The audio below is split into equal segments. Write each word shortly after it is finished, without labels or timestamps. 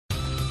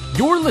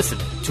You're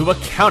listening to a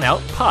Countout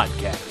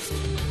Podcast.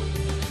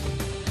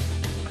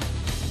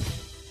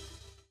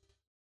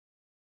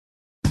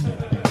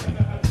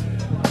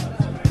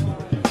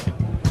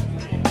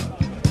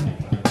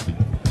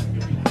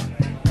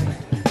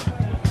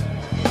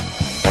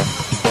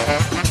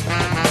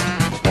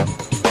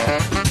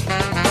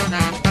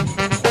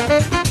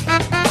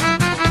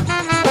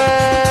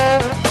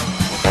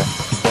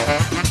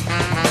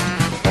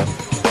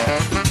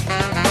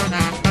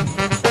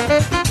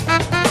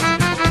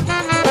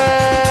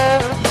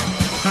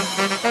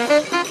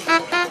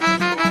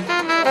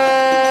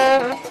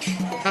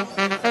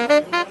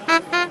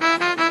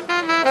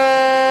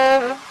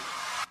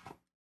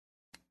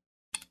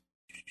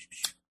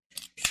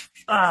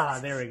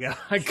 There we go.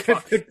 It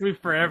took me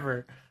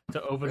forever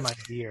to open my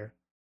beer.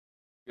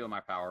 Feel my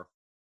power.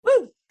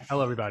 Woo!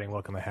 Hello, everybody, and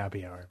welcome to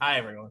Happy Hour. Hi,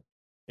 everyone.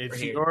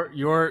 It's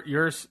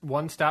your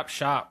one-stop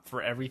shop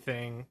for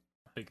everything.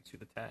 I can see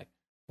the tag.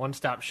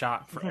 One-stop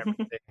shop for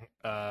everything.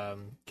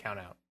 Count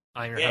out.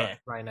 I'm your host,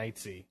 Ryan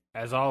Knightsey,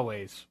 as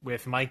always,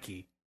 with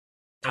Mikey.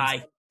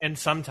 Hi. And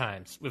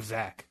sometimes with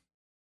Zach.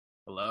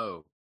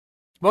 Hello.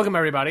 Welcome,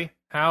 everybody.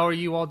 How are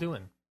you all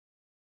doing?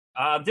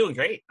 I'm doing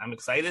great. I'm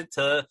excited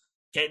to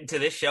get into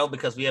this show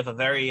because we have a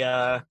very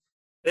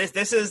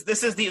this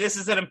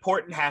is an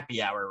important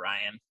happy hour,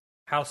 Ryan.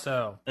 How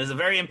so? It's a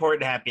very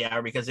important happy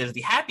hour because it is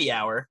the happy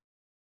hour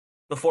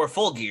before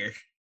Full Gear,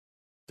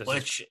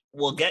 which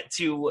we'll get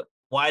to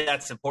why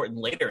that's important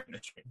later in the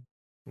stream.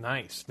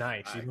 Nice.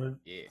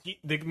 Yeah.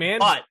 The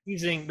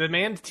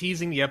man's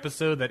teasing the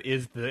episode that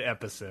is the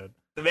episode.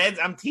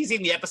 I'm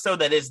teasing the episode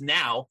that is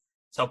now,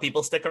 so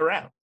people stick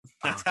around.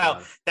 That's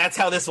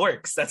how this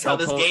works. That's how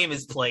this game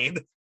is played.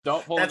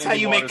 That's how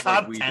you make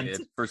content.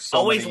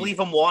 Always leave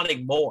them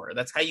wanting more.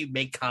 That's how you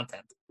make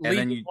content.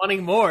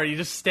 Wanting more. You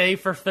just stay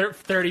for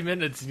 30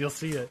 minutes and you'll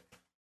see it.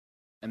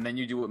 And then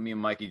you do what me and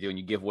Mikey do, and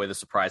you give away the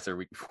surprise that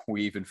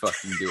we even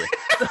fucking do it.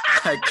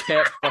 I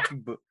can't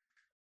fucking.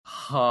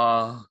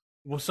 Well,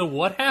 so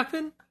what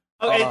happened?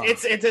 For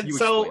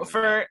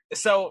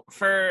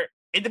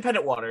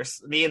Independent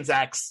Waters, me and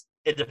Zach's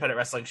independent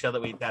wrestling show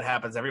that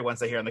happens every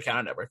Wednesday here on the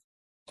Countout Network.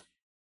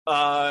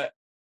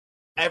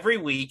 Every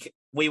week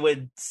we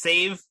would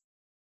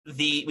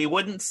we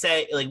wouldn't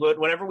say, like,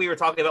 whenever we were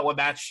talking about what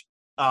match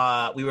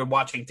we were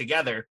watching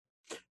together,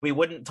 we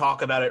wouldn't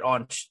talk about it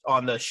on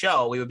the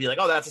show. We would be like,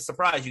 oh, that's a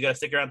surprise. You got to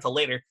stick around till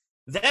later.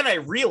 Then I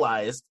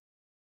realized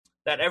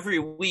that every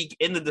week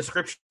in the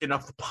description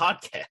of the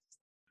podcast,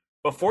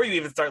 before you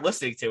even start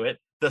listening to it,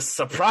 the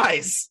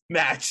surprise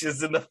match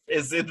is in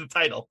the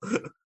title.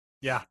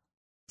 Yeah.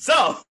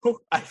 So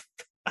I've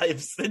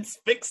since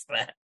fixed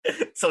that.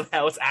 So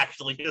now it's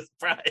actually a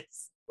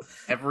surprise.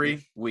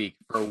 Every week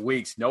for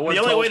weeks. The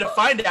only way to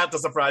find out the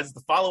surprise is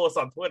to follow us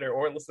on Twitter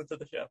or listen to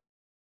the show.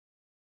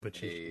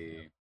 But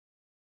we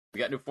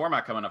got a new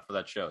format coming up for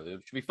that show. It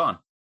should be fun.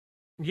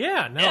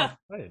 Yeah,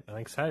 I'm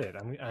excited.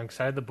 I'm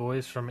excited the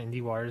boys from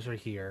Indie Waters are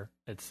here.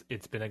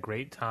 It's been a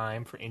great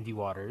time for Indie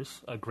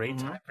Waters, a great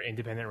time for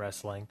independent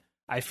wrestling.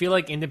 I feel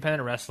like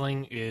independent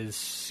wrestling is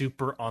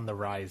super on the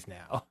rise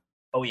now.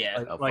 Oh yeah.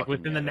 Like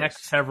within the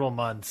next several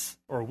months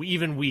or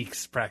even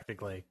weeks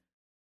practically.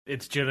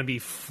 It's going to be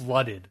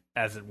flooded,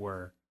 as it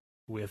were,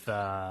 with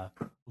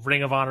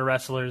Ring of Honor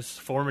wrestlers,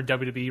 former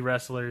WWE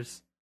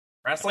wrestlers.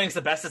 Wrestling's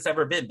the best it's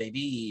ever been,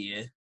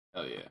 baby.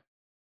 Oh, yeah.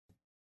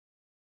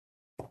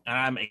 And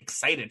I'm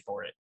excited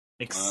for it.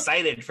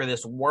 Excited for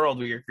this world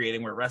we are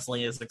creating where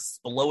wrestling is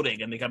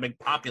exploding and becoming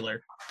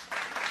popular.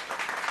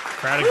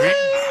 Crowd agree.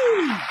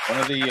 One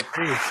of the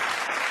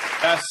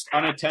best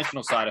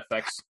unintentional side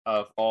effects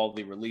of all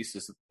the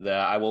releases that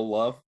I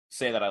love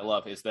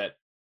is that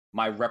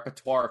my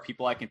repertoire of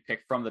people I can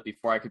pick from, that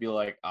before I could be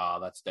like, oh,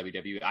 that's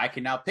WWE, I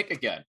can now pick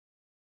again.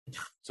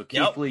 So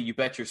Keith Lee, you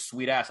bet your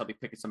sweet ass I'll be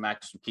picking some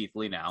matches from Keith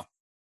Lee now.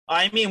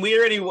 I mean, we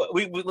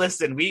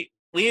listen,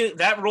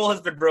 that rule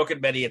has been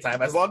broken many a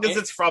time. As long as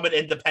it's from an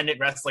independent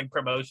wrestling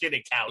promotion,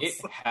 it counts.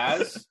 It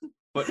has,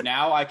 but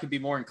now I can be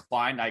more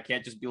inclined. I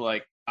can't just be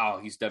like, oh,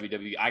 he's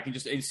WWE. I can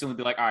just instantly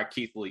be like, all right,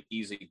 Keith Lee,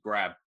 easy,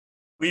 grab.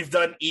 We've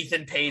done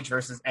Ethan Page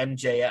versus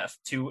MJF,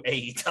 two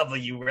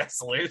AEW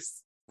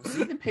wrestlers. Was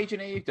Ethan Page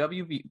in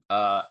AEW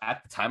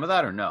at the time of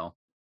that, or no?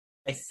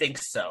 I think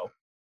so.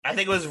 I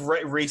think it was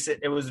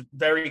recent. It was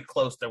very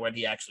close to when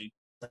he actually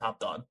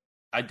hopped on.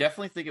 I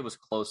definitely think it was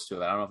close to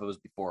it. I don't know if it was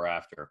before or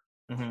after.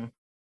 Mm-hmm.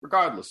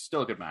 Regardless,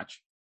 still a good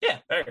match. Yeah,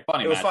 very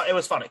funny. It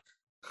was funny.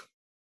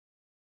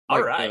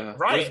 All right,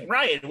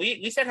 Ryan.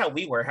 We said how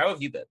we were. How have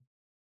you been?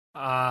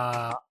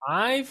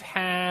 I've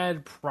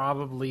had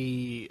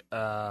probably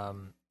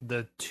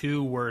the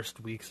 2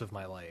 worst weeks of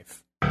my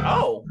life.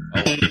 Oh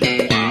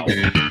wow.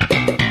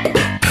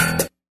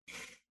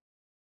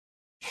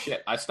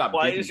 Shit, I stopped.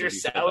 Why is your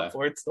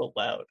soundboard so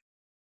loud?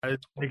 I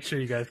make sure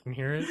you guys can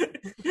hear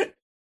it.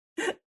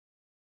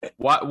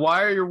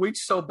 Why are your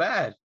weeks so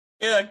bad?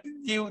 Yeah,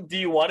 do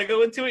you want to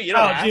go into it? You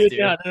don't have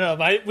to. No.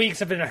 My weeks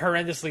have been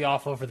horrendously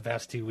awful for the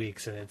past 2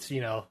 weeks, and it's,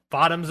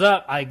 bottoms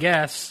up, I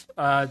guess.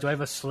 Do I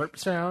have a slurp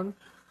sound?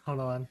 Hold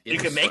on. You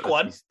can make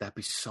one. That'd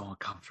be so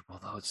uncomfortable,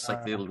 though. It's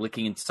like they're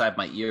licking inside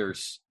my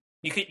ears.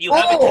 You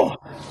have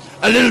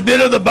a little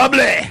bit of the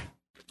bubbly.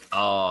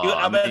 Oh,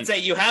 I'm going to say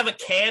you have a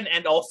can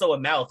and also a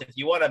mouth. If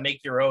you want to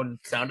make your own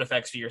sound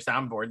effects for your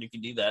soundboard, you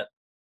can do that.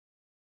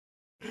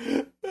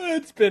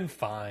 It's been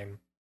fine.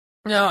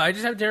 No, I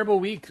just have a terrible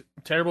week.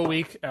 Terrible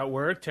week at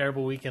work,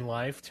 terrible week in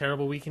life,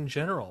 terrible week in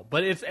general.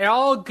 But it's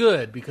all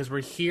good because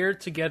we're here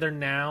together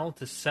now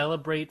to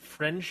celebrate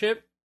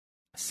friendship,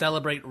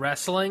 celebrate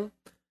wrestling,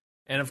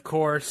 and of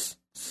course,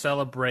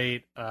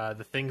 celebrate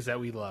the things that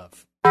we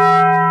love.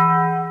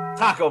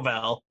 Taco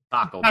Bell.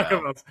 Taco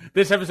Bell.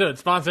 This episode is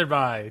sponsored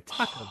by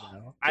Taco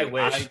Bell. I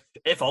wish.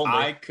 If only.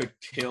 I could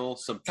kill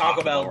some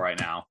Taco Bell right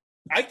now.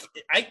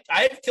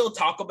 I've killed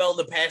Taco Bell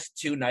the past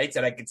 2 nights,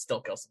 and I could still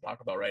kill some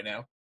Taco Bell right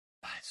now.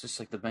 It's just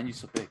like the menu's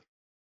so big.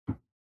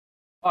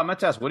 Oh, I meant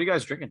to ask, what are you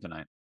guys drinking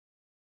tonight?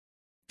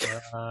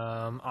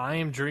 I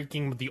am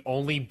drinking the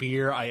only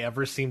beer I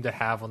ever seem to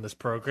have on this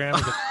program.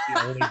 It's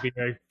the only beer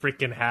I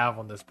freaking have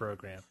on this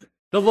program.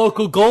 The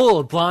Local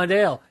Gold Blonde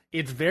Ale.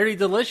 It's very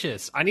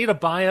delicious. I need to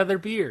buy other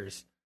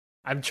beers.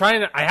 I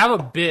have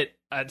a bit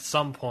at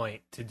some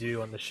point to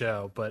do on the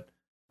show, but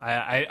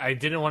I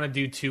didn't want to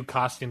do 2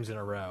 costumes in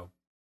a row.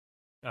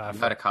 You've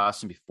had a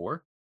costume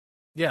before?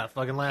 Yeah,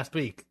 fucking last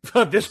week.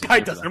 This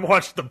guy doesn't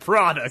watch the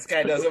product. This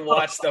guy doesn't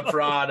watch the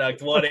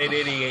product. What an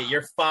idiot.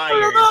 You're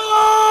fired.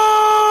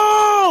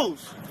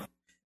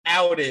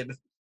 Outed.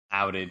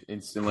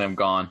 Instantly, I'm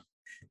gone.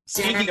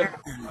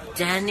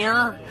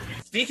 Daniel?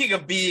 Speaking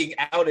of being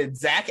outed,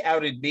 Zach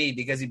outed me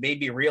because he made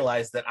me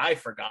realize that I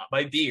forgot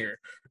my beer.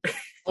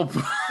 I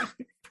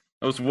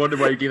was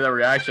wondering why you gave that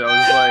reaction.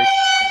 I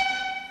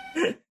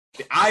was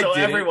like...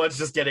 Everyone's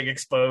just getting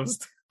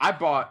exposed. I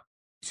bought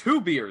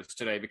 2 beers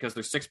today because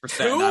they're 6%.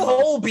 2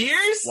 whole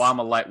beers? Well, I'm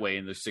a lightweight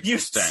and they're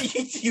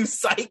 6%. You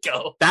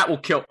psycho. That will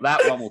kill.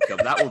 That one will kill.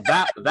 That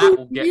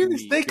will get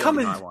me. They come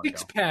in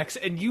 6-packs,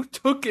 and you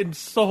took and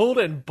sold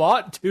and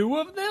bought 2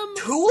 of them?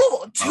 2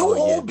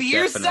 whole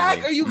beers,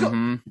 Zach? Are you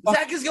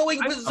Zach is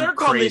going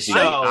berserk on this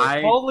show.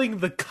 I'm calling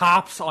the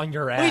cops on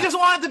your ass. We just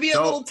wanted to be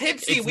a little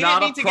tipsy. We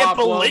didn't need to get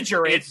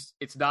belligerent.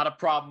 It's not a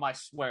problem, I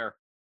swear.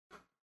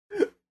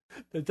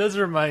 That does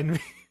remind me.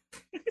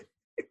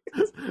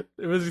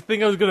 It was a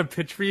thing I was going to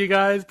pitch for you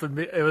guys, but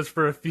it was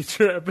for a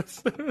future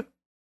episode.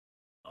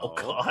 Oh,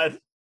 God.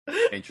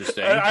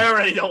 Interesting. I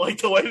already don't like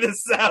the way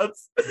this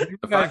sounds. The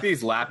fact that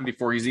he's laughing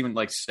before he's even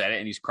said it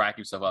and he's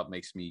cracking himself up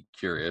makes me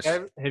curious.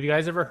 Have you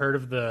guys ever heard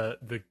of the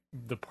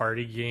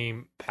party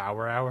game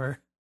Power Hour?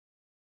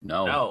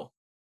 No.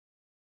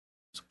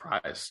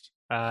 Surprised.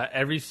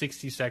 Every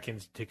 60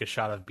 seconds, take a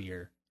shot of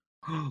beer.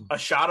 A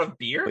shot of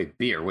beer? Wait,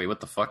 beer? Wait, what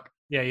the fuck?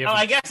 Yeah,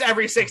 I guess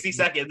every 60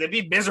 seconds. It'd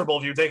be miserable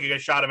if you're taking a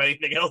shot of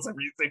anything else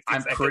every 60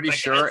 seconds. I'm pretty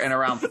sure in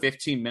around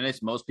 15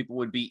 minutes, most people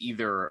would be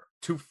either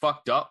too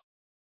fucked up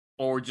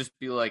or just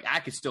be like, I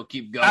could still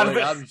keep going.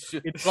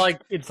 It's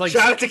like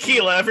shot of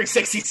tequila every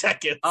 60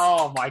 seconds.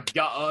 Oh my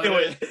God. Do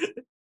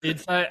it.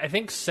 It's I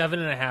think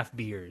 7.5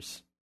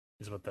 beers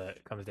is what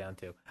that comes down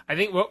to. I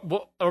think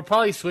we'll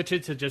probably switch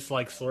it to just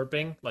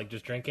slurping,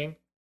 just drinking.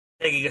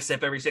 Taking a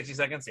sip every 60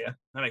 seconds? Yeah,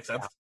 that makes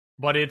sense.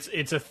 But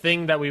it's a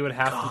thing that we would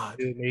have to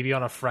do maybe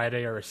on a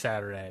Friday or a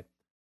Saturday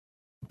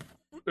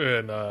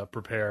and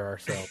prepare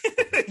ourselves.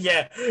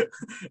 Yeah,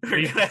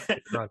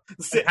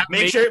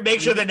 make sure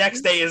the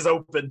next day is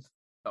open.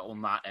 That will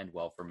not end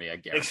well for me, I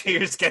guess. Make sure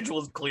your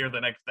schedule is clear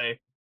the next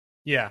day.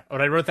 Yeah,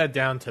 but I wrote that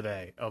down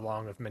today,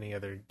 along with many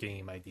other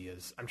game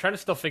ideas. I'm trying to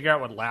still figure out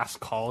what Last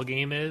Call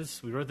game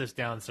is. We wrote this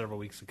down several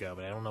weeks ago,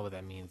 but I don't know what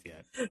that means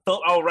yet.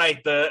 Oh,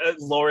 right.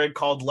 Lauren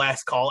called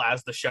Last Call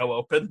as the show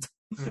opened.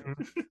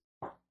 Mm-hmm.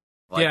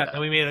 That.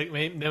 Then we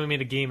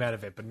made a game out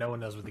of it, but no one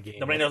knows what the game.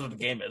 Nobody knows what the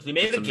game is. We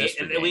made a game,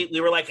 and we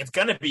were like, it's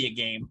gonna be a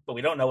game, but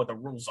we don't know what the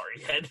rules are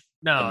yet.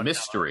 No, a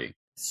mystery.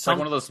 It's like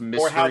one of those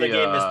mystery, or how the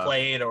game is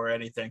played, or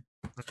anything.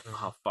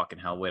 Oh fucking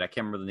hell! Wait, I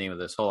can't remember the name of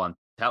this. Hold on,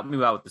 help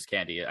me out with this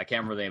candy. I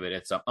can't remember the name of it.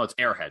 It's it's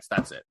Airheads.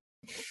 That's it.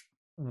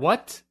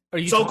 What are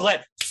you? So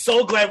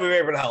glad we were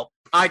able to help.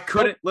 I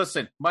couldn't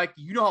listen, Mike.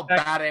 You know how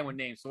bad I am with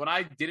names. So when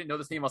I didn't know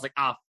this name, I was like,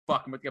 fuck,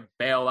 I'm gonna get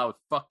bailed out with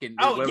fucking.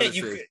 Oh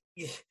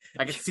yeah,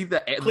 I can see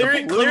the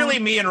clearly.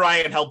 Me and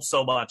Ryan helped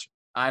so much.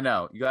 I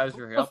know you guys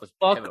are helping.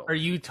 What the fuck are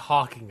you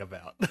talking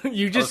about?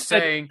 You just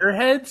said saying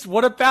Airheads.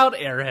 What about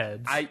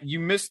Airheads? You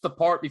missed the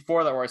part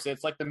before that where I said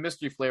it's like the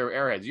mystery flavor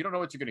Airheads. You don't know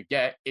what you're gonna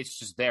get. It's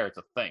just there. It's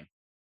a thing.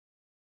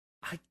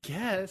 I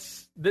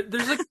guess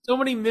there's so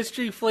many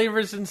mystery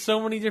flavors and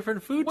so many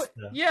different foods.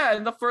 Yeah,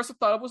 and the first I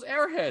thought it was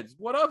Airheads.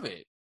 What of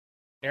it?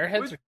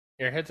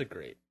 Airheads are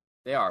great.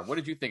 They are. What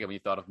did you think of when you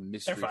thought of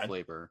mystery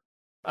flavor?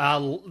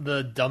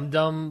 The Dum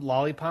Dum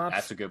lollipops.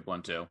 That's a good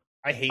one too.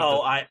 I hate.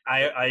 Oh, I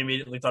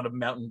immediately thought of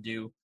Mountain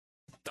Dew.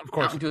 Of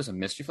course, Mountain Dew is a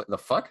mystery flavor. The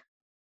fuck?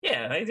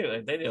 Yeah, they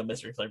do. They do a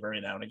mystery flavor every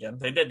now and again.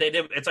 They did.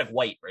 It's like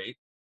white, right?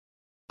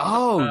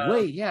 Oh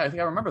wait, yeah, I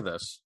think I remember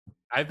this.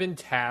 I've been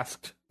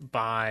tasked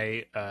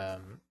by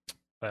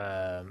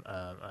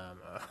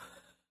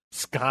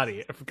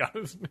Scotty. I forgot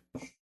his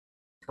name.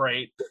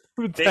 Sprite.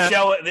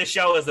 This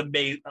show is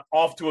amazing.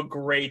 Off to a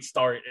great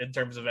start in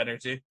terms of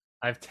energy.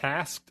 I've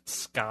tasked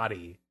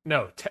Scotty.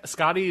 No,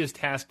 Scotty has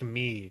tasked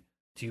me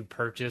to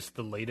purchase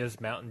the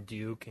latest Mountain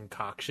Dew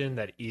concoction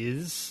that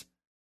is...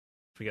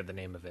 I forget the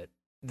name of it.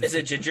 Is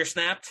it Ginger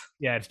Snapped?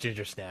 Yeah, it's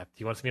Ginger Snapped.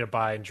 He wants me to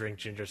buy and drink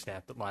Ginger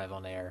Snapped live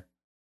on air.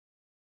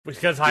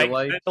 Because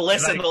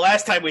Listen, the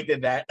last time we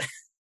did that...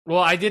 Well,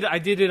 I did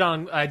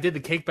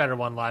the cake batter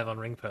one live on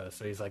Ring Post.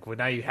 So he's like, "Well,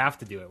 now you have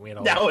to do it."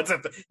 Now it's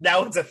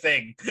a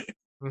thing.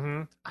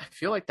 Mm-hmm. I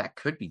feel like that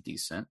could be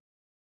decent.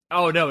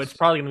 Oh no, it's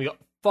probably gonna be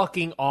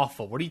fucking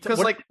awful. What are you?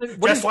 Just like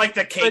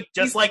the cake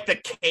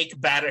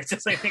batter.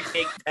 Just like the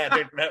cake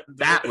batter.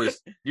 That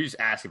was you're just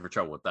asking for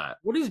trouble with that.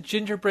 What does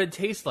gingerbread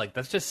taste like?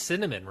 That's just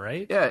cinnamon,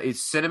 right? Yeah,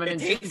 it's cinnamon and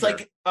ginger. It tastes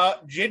like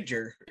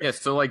ginger. Yeah,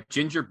 so like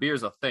ginger beer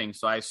is a thing.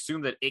 So I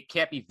assume that it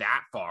can't be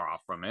that far off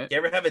from it. You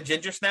ever have a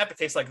ginger snap? It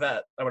tastes like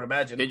that. I would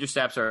imagine. Ginger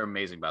snaps are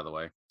amazing, by the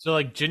way. So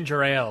like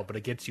ginger ale, but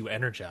it gets you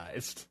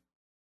energized.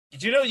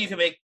 Did you know you can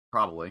make?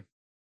 Probably.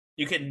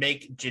 You can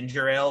make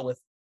ginger ale with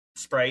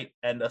Sprite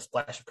and a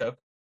splash of Coke.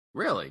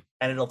 Really?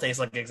 And it'll taste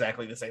like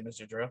exactly the same as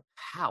ginger ale.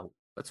 How?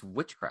 That's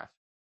witchcraft.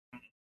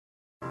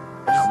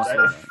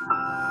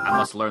 I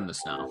must learn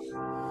this now.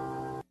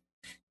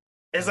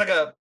 It's like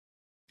a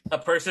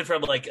person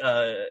from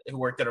who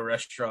worked at a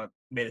restaurant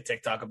made a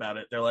TikTok about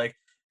it. They're like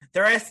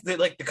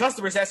the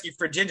customers asking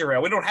for ginger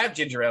ale. We don't have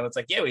ginger ale. It's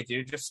like, yeah, we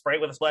do. Just spray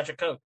it with a splash of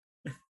Coke.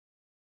 And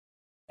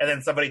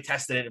then somebody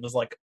tested it. It was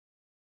like,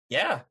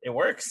 yeah, it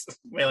works.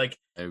 We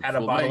had a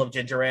bottle of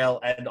ginger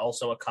ale and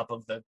also a cup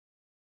of the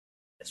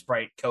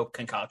Sprite Coke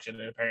concoction,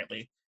 and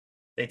apparently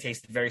they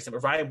tasted very similar.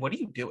 Ryan, what are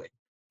you doing?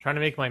 Trying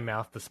to make my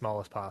mouth the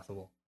smallest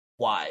possible.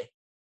 Why?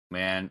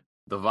 Man,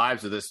 the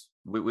vibes of this,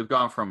 we've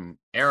gone from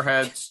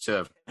airheads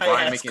to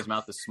Ryan making his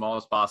mouth as small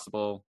as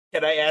possible.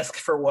 Can I ask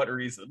for what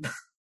reason?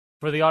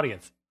 For the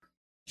audience.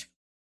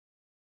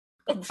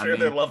 I'm sure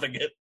they're loving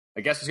it. I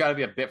guess there's got to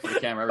be a bit for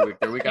the camera every week.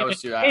 The week I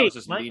was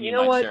just leaning you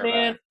know what,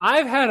 man? back.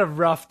 I've had a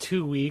rough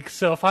 2 weeks,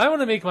 so if I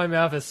want to make my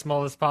mouth as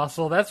small as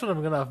possible, that's what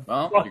I'm gonna.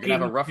 Well, you're gonna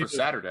have a rougher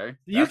Saturday.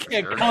 You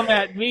can't come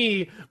at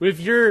me with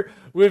your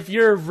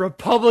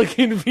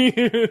Republican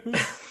views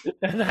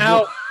and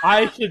how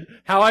I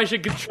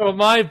should control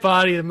my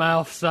body and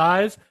mouth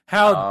size.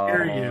 How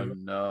dare you?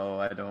 No,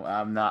 I don't.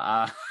 I'm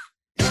not.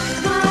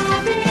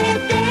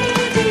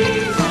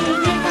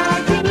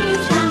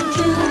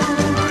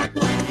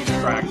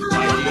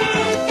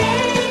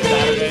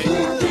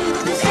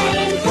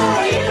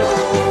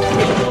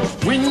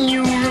 When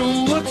you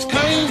rule what's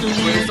kind of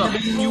weird,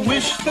 you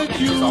wish that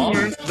you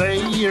weren't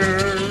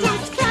there.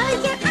 Just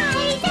close your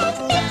eyes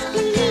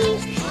and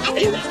make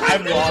believe.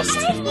 I'm lost.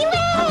 I'm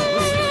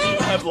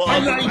lost. I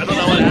don't know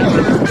what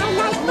happened.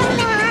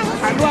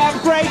 I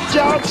love great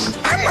jokes.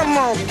 I'm a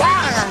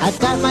Montana. I've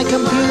got my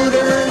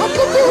computer.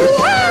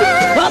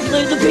 I'll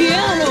play the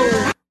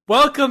piano.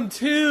 Welcome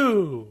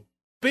to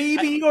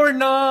Baby or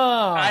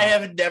Nah. I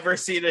have never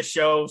seen a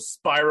show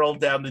spiral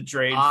down the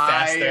drain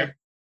faster.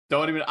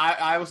 Don't even.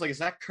 I was like, is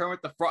that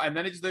Kermit the Frog? And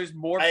then there's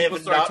more I people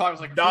have start talking. I was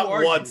like, not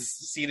once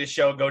seen a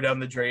show go down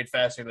the drain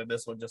faster than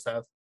this one just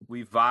has.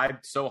 We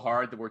vibed so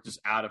hard that we're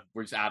just out of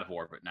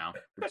orbit now.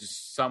 We're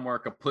just somewhere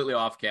completely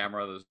off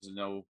camera. There's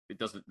no. It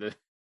doesn't.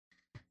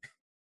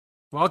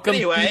 Welcome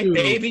anyway, to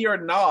Baby or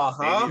Nah,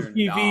 huh?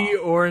 Baby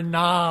or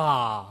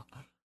Nah.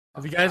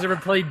 Have you guys ever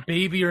played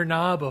Baby or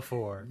Nah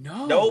before?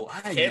 No. Nope.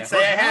 Can't say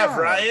I have,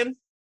 Ryan.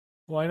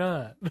 Why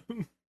not?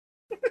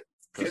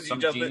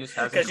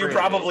 Because you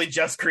probably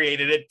just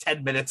created it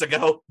 10 minutes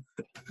ago.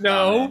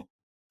 No.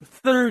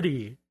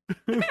 30.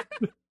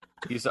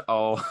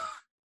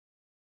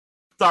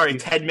 Sorry,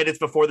 10 minutes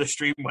before the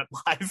stream went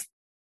live. He's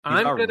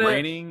our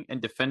reigning and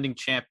defending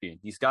champion.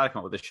 He's got to come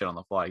up with this shit on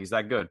the fly. He's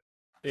that good.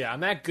 Yeah, I'm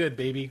that good,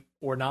 baby.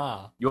 Or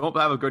nah. You won't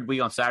have a good week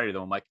on Saturday,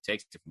 though, when Mike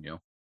takes it from you.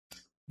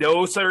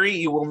 No, sorry,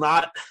 you will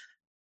not.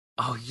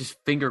 Oh, you just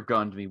finger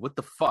gunned me. What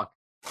the fuck?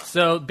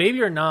 So,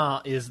 Baby or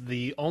Nah is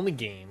the only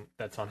game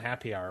that's on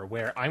Happy Hour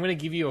where I'm going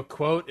to give you a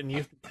quote and you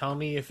have to tell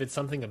me if it's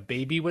something a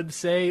baby would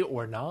say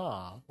or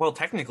nah. Well,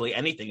 technically,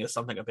 anything is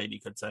something a baby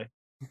could say.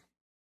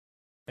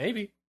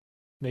 Maybe.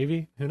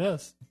 Who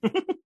knows?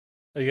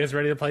 Are you guys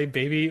ready to play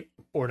Baby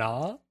or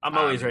Nah? I'm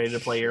always ready to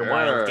play your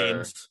wild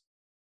games.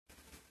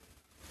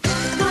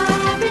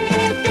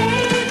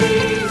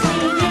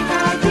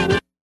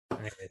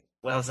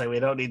 Well, we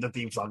don't need the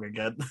theme song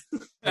again.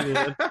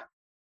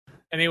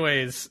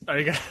 Anyways, are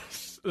you guys?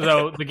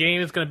 So the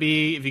game is going to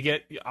be if you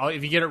get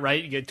it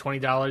right, you get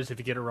 $20. If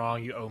you get it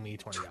wrong, you owe me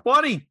 $20.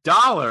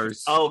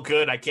 $20. Oh,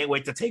 good! I can't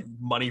wait to take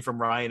money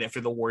from Ryan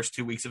after the worst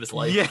 2 weeks of his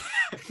life. Yeah,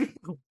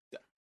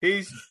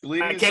 he's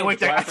bleeding. I can't wait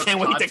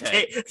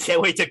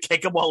to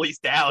kick him while he's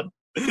down.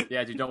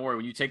 Yeah, dude, don't worry.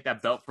 When you take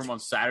that belt from him on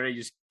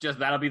Saturday, just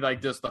that'll be like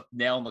just the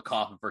nail in the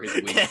coffin for his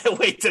week. Can't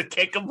wait to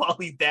kick him while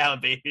he's down,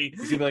 baby.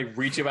 He's gonna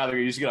reach him out there.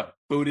 You're just gonna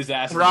boot his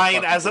ass.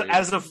 Ryan, as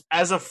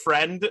a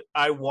friend,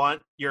 I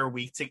want your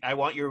life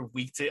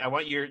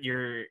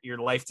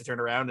to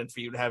turn around and for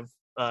you to have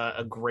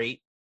a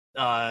great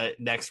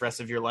next rest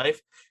of your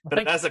life.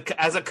 But as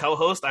a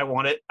co-host, I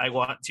want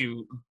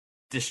to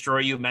destroy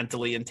you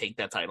mentally and take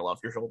that title off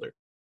your shoulder.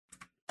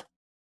 I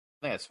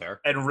think that's fair.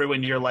 And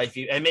ruin your life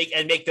and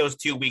make those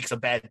 2 weeks a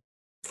bad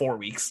 4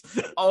 weeks.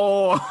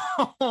 Oh,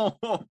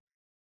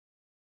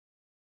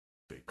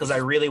 because I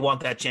really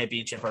want that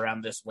championship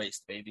around this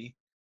waist, baby.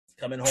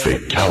 Coming home.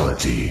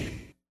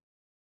 Fatality.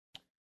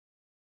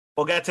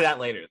 We'll get to that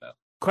later, though.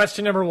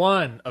 Question number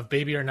 1 of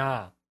Baby or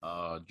Nah.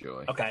 oh,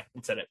 joy. Okay,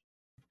 let's hit it.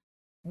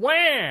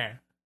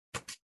 Where?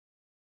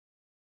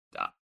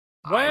 Uh,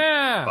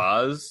 Where?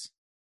 Buzz,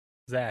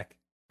 Zach.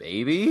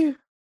 baby.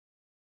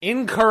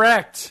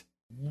 Incorrect.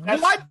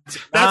 What?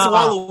 That's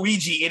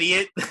Waluigi,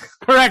 idiot.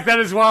 Correct. That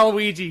is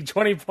Waluigi.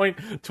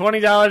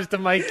 $20 to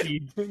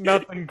Mikey.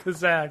 Nothing to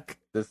Zach.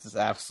 This is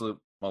absolute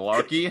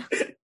malarkey.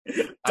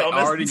 I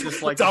Dumbass, already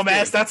dislike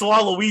dumbass, that's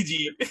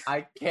Waluigi.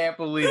 I can't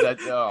believe that.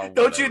 Oh,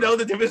 Don't you whatever. know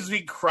the difference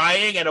between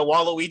crying and a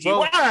Waluigi?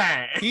 Well,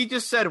 Wah! He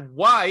just said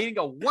why. He didn't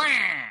go wah.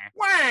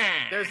 Wah!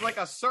 There's like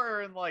a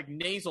certain like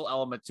nasal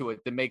element to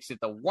it that makes it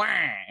the wah.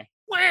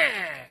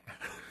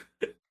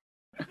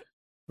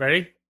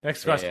 Ready?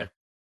 Next question. Yeah.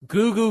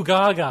 Goo Goo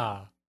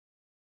Gaga.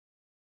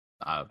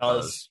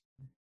 Buzz.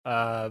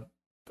 At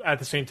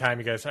the same time,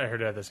 you guys. I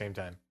heard it at the same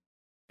time.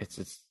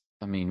 It's.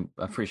 I mean,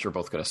 I'm pretty sure we're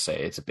both gonna say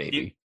it's a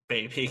baby.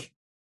 Baby.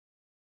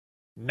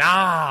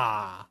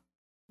 Nah.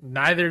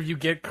 Neither of you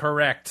get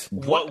correct.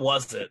 What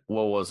was it?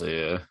 What was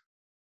it?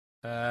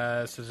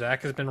 So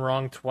Zach has been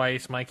wrong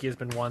twice. Mikey has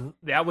been one.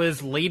 That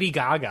was Lady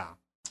Gaga.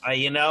 I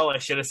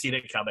should have seen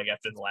it coming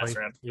after the last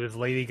round. It was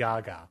Lady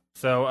Gaga.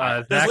 So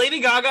Does Zach,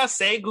 Lady Gaga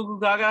say Goo Goo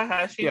Gaga?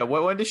 Has she? Yeah.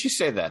 When did she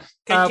say that?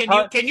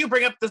 Can you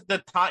bring up the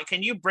time?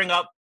 Can you bring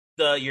up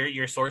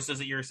your sources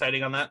that you're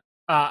citing on that?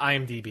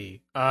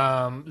 IMDb.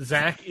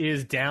 Zach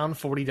is down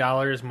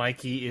 $40.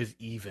 Mikey is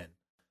even.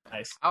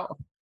 Nice. How?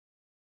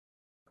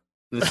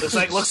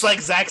 Looks like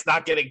Zach's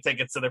not getting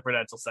tickets to the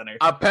Prudential Center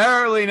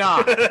Apparently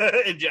not.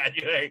 in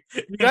January.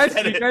 You guys,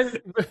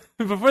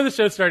 before the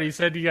show started, you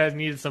said you guys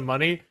needed some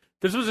money.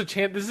 This was a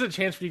chance. This is a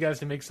chance for you guys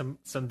to make some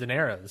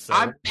dineros. So.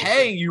 I'm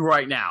paying you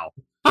right now.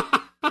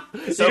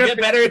 So get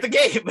better at the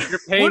game. You're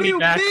paying What do me you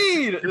back.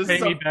 mean? You're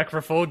paying me back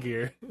for full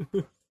gear.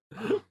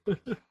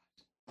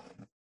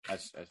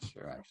 That's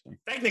true, actually.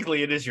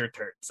 Technically, it is your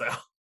turn. So,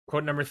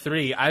 Quote number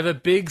 3. I have a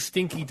big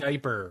stinky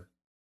diaper.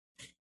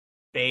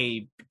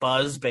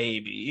 Buzz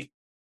baby.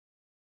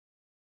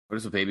 What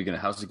is a baby gonna?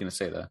 How's he gonna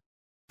say that?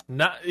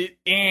 Not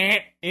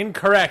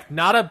incorrect.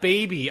 Not a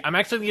baby. I'm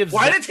actually the.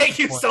 Why did it take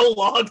you so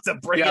long to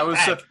bring it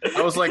back?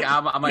 I was like,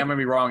 I'm gonna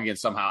be wrong again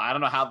somehow. I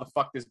don't know how the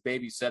fuck this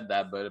baby said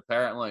that, but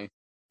apparently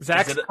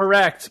Zach's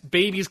correct.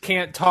 Babies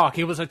can't talk.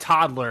 It was a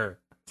toddler.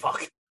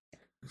 Fuck.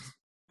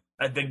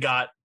 I've been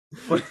got.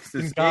 What is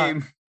this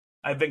game?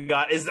 I've been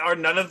got. Are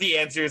none of the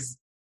answers?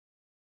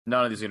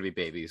 None of these are gonna be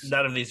babies.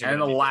 None of these are. And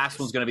the gonna be last babies.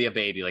 one's gonna be a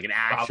baby, like an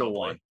actual Probably.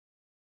 one.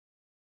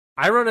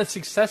 I run a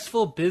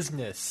successful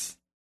business.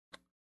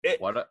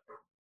 I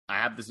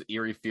have this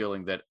eerie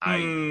feeling that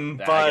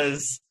that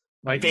Buzz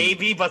Like,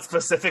 baby, but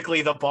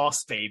specifically the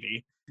boss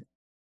baby.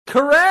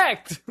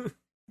 correct.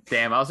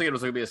 Damn, I was thinking it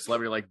was gonna be a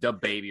celebrity like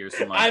Dub Baby or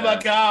something like I'm that.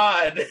 a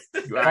god.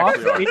 You Boss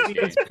actually are. baby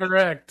is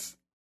correct.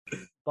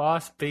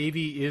 Boss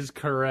baby is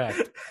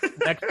correct.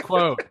 Next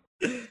quote.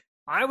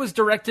 I was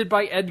directed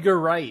by Edgar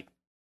Wright.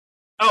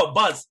 Oh,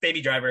 Buzz,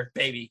 Baby Driver,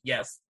 baby.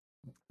 Yes.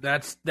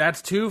 That's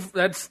you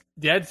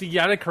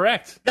got it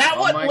correct. That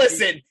Oh one. my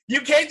Listen,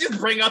 you can't just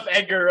bring up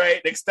Edgar Wright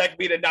and expect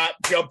me to not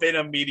jump in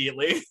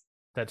immediately.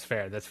 That's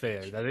fair.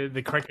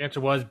 The correct answer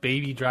was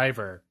Baby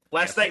Driver.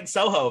 Last Night in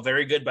Soho,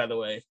 very good, by the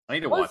way. I need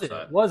to Was watch it?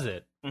 that. Was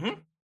it? Mhm.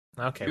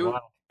 Okay. You-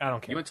 Well, I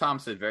don't care. You and Tom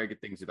said very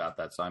good things about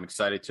that, so I'm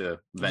excited to.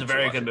 It's a eventually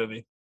very watch good it.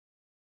 movie.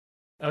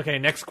 Okay,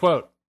 next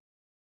quote.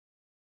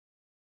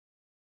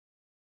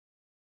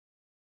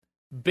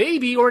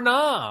 Baby or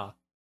nah?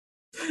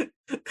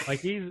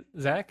 Mikey,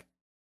 Zach?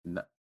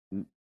 But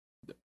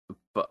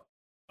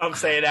I'm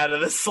saying out of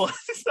this one.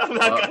 I'm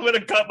going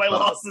to cut my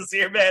losses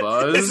here, man.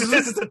 Buzz?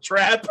 This is a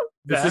trap.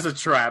 this is a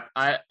trap.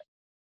 I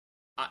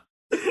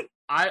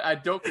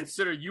don't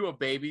consider you a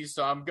baby,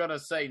 so I'm gonna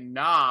say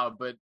nah.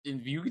 But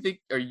if you think,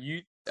 are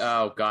you?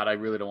 Oh God, I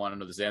really don't want to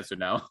know this answer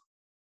now.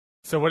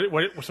 So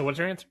what's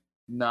your answer?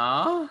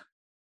 Nah.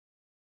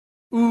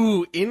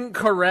 Ooh,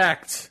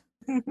 incorrect.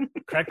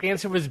 Correct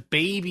answer was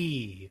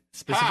baby.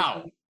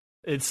 How?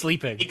 It's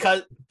sleeping.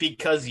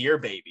 Because you're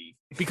baby.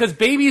 Because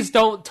babies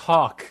don't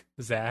talk,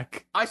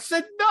 Zach. I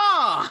said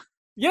nah.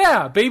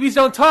 Yeah, babies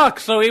don't talk,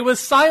 so it was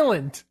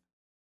silent.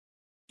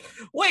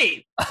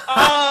 Wait.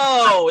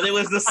 Oh, it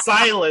was the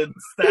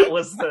silence that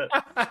was the.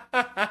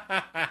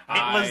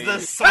 It was the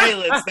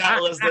silence that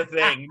was the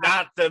thing,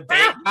 not the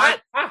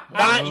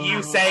not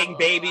you saying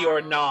baby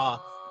or nah.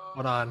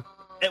 Hold on.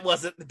 It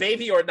wasn't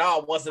baby or nah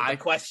wasn't the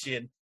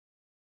question.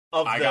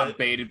 I got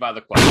baited by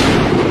the question.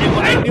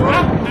 I knew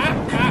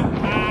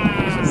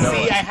it.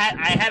 See, I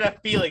had a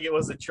feeling it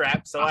was a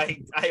trap, so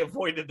I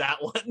avoided that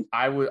one.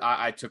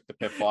 I took the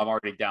pitfall. I'm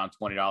already down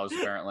 $20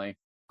 apparently.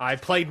 I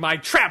played my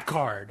trap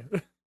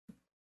card.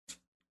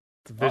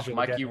 visual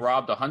Mikey gag.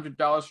 robbed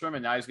 $100 from him,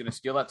 and now he's going to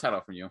steal that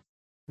title from you.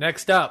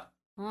 Next up,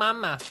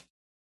 Mama.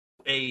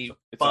 A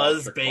It's all a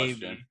Buzz trick baby.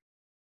 question.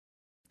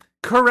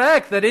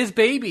 Correct. That is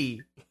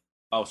baby.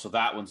 Oh, so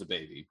that one's a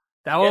baby.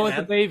 That one Yeah, was a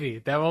man. baby.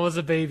 That one was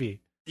a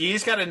baby. You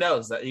just gotta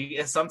know that.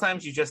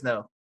 Sometimes you just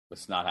know.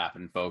 It's not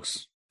happening,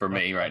 folks. For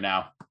me right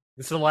now,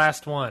 This is the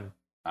last one.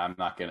 I'm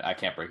not gonna. I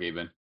can't break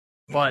even.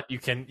 But you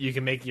can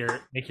make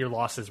your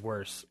losses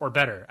worse or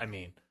better. I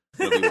mean,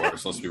 It'll be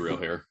worse. Let's be real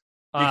here.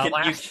 You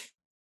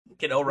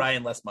can owe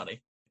Ryan less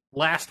money.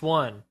 last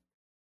one.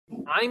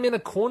 I'm in a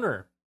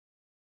corner.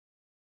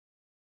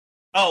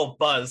 Oh,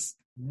 Buzz.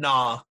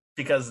 Nah,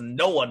 because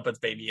no one puts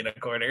baby in a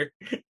corner.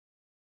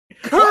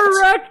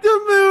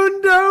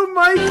 Correctamundo,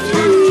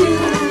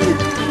 Mikey.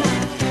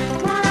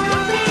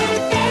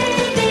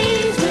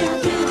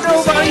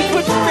 Nobody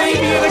puts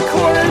baby in a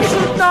corner.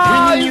 So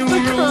nah, When is you the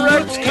knew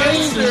correct what's kind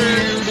of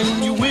answer.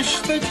 and you wish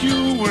that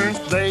you weren't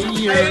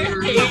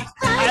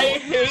I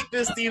hate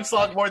this theme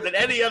song more than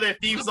any other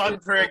theme song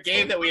for a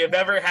game that we have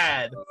ever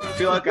had. I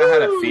feel like I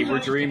had a fever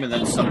dream, and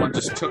then someone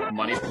just took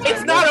money from me.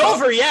 It's not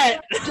over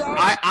yet.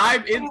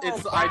 I'm in.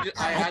 I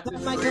had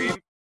this dream.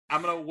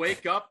 I'm gonna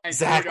wake up and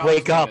Zach, $2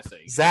 wake is up.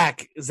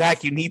 missing.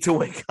 Zach, you need to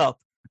wake up.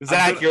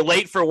 Zach, gonna- you're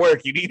late for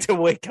work. You need to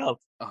wake up.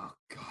 Oh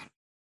God.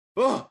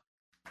 Oh.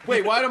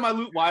 Wait, why did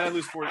I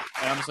lose 40?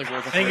 I'm just like,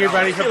 well, Thank you,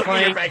 everybody, for Look at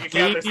playing your bank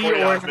account, there's baby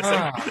or $40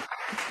 not.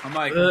 I'm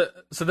like,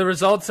 So the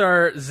results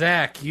are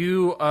Zach,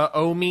 you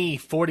owe me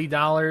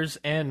 $40,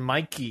 and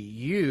Mikey,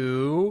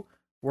 you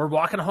were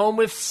walking home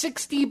with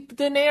 60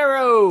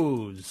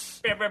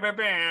 dineros. Bow, bow, bow,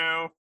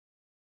 bow.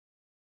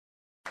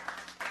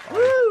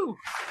 Woo!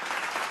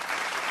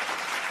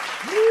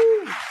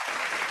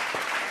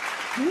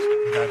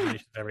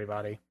 Congratulations,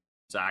 everybody.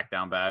 Zach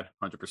down bad,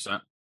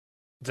 100%.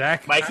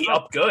 Zach, Mikey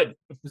up good.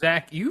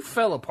 Zach, you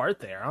fell apart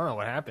there. I don't know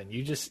what happened.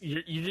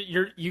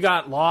 You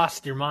got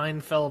lost. Your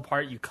mind fell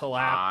apart. You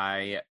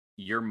collapsed.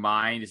 Your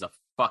mind is a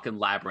fucking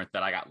labyrinth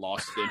that I got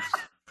lost in.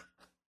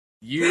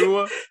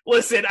 You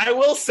Listen, I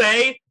will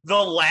say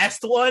the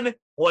last one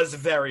was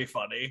very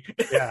funny.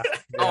 Yeah.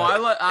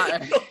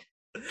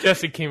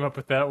 Jesse came up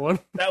with that one.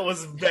 That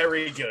was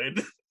very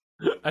good.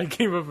 I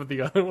came up with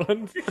the other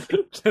one.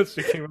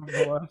 Jesse came up with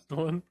the last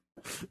one.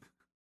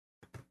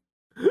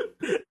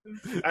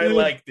 I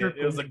liked it.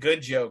 It was a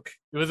good joke.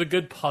 It was a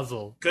good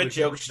puzzle. Good Which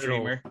joke, was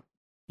streamer.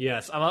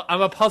 Yes,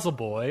 I'm a puzzle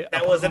boy.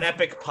 That was an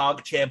epic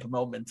PogChamp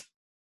moment.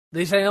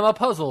 They say I'm a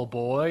puzzle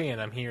boy,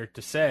 and I'm here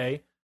to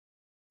say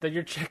that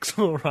your checks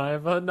will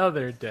arrive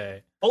another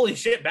day. Holy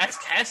shit, Max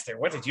Caster,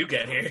 what did you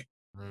get here?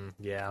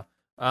 Yeah.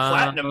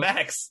 Platinum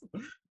Max.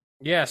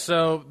 Yeah,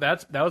 so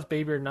that was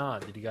Baby or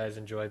Not. Did you guys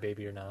enjoy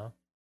Baby or Not?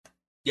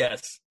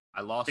 Yes.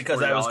 I lost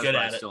Because I was $40, good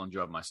but at I it. still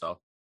enjoyed myself.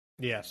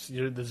 Yes,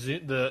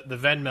 the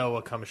Venmo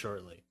will come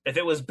shortly. If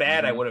it was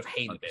bad, I would have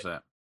hated it. 100%.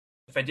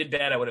 If I did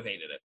bad, I would have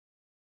hated it.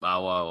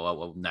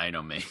 Well, now you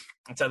know me.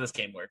 That's how this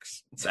game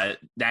works.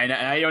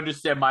 Now you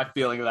understand my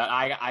feeling of that.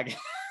 I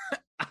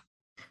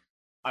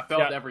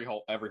felt Yeah. every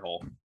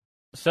hole.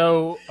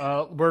 So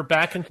we're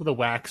back into the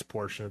wax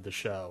portion of the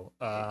show.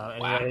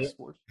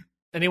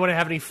 Anyone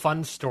have any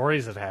fun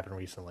stories that happened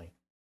recently?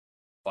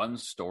 Fun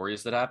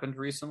stories that happened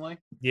recently?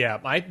 Yeah,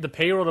 the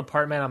payroll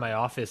department on my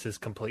office is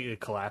completely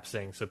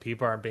collapsing, so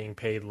people aren't being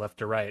paid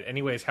left or right.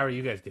 Anyways, how are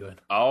you guys doing?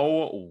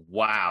 Oh,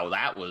 wow.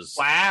 That was...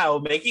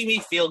 Wow, making me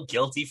feel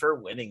guilty for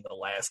winning the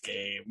last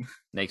game.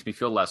 Makes me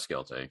feel less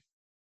guilty.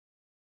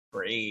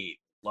 Great.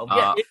 Love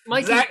Yeah, it.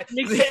 Mikey, Zach, it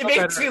makes you it feel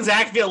makes better.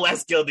 Zach feel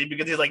less guilty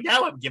because he's like,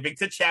 now I'm giving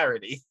to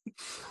charity.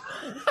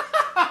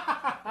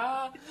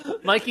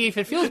 Mikey, if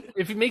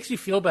it makes you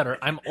feel better,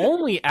 I'm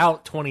only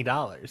out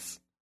 $20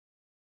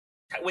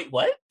 Wait,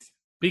 what?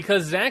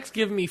 because Zach's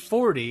giving me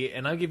 40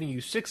 and I'm giving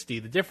you 60.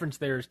 The difference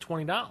there is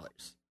 $20.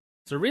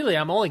 So really,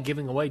 I'm only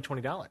giving away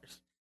 $20.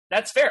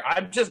 That's fair.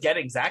 I'm just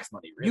getting Zach's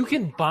money. Really. You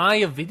can buy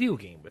a video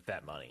game with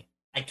that money.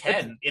 I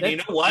can. And That's you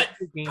know what?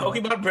 game.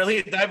 Pokemon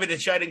Brilliant Diamond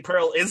and Shining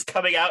Pearl is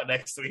coming out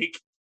next week.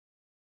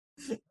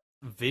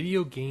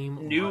 Video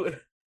game. New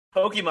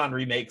Pokemon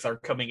remakes are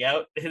coming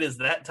out. It is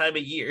that time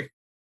of year.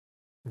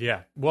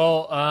 Yeah.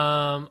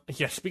 Well,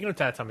 yeah, speaking of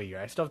that time of year,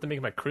 I still have to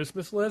make my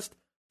Christmas list.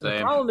 The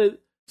Same.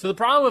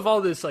 problem with all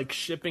this like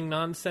shipping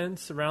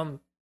nonsense around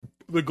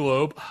the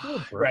globe,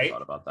 Right.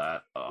 Thought about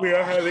that. Oh. We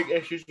are having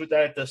issues with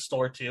that at the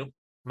store too.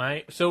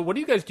 So what do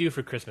you guys do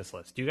for Christmas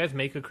list? Do you guys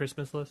make a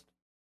Christmas list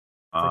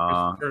for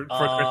Uh,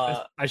 Christmas?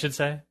 I should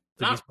say. To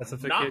be Not,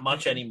 specific. not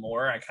much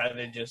anymore. I kind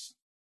of just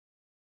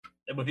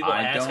when people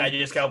I ask, don't- I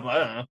just go, I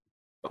don't know.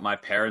 But my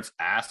parents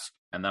ask,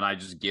 and then I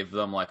just give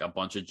them like a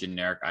bunch of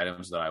generic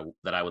items that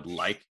I would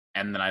like,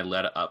 and then I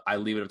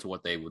leave it up to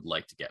what they would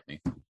like to get me.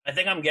 I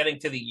think I'm getting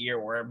to the year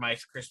where my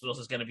Christmas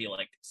is going to be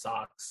like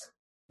socks,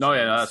 No,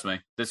 yeah, no, that's me.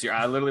 This year,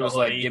 I literally was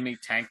like, Hoodie. give me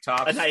tank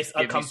tops, a nice,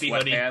 give a comfy me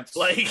hoodie,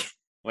 sweatpants.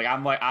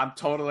 I'm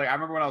totally. I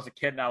remember when I was a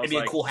kid, and I was Maybe a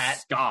like, cool hat.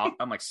 Stop.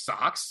 I'm like,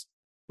 socks.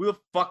 Who the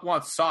fuck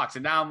wants socks?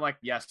 And now I'm like,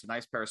 yes, a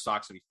nice pair of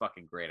socks would be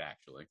fucking great,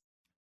 actually.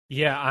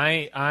 Yeah,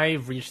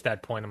 I've reached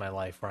that point in my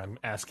life where I'm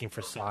asking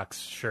for socks,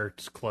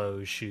 shirts,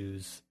 clothes,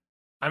 shoes.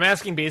 I'm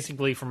asking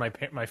basically for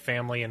my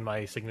family and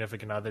my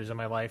significant others in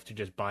my life to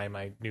just buy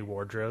my new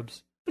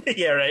wardrobes.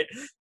 Yeah, right.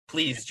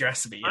 Please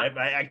dress me.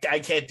 I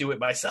can't do it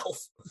myself.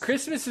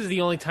 Christmas is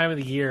the only time of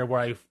the year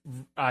where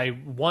I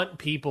want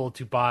people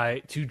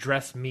to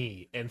dress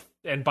me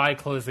and buy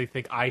clothes they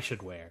think I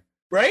should wear.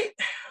 Right?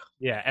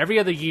 Yeah, every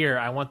other year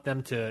I want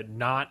them to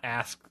not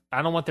ask.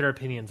 I don't want their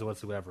opinions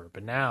whatsoever.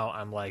 But now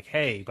I'm like,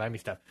 hey, buy me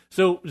stuff.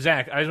 So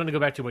Zach, I just want to go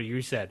back to what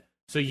you said.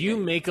 So you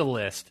make a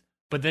list,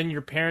 but then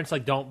your parents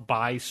like don't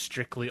buy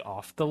strictly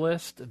off the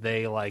list.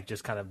 They like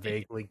just kind of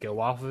vaguely go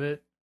off of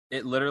it.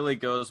 It literally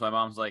goes, my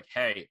mom's like,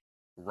 hey,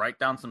 write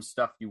down some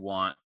stuff you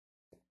want.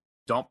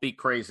 Don't be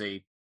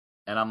crazy.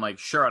 And I'm like,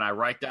 sure. And I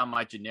write down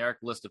my generic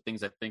list of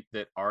things I think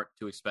that aren't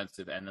too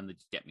expensive, and then they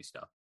just get me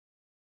stuff.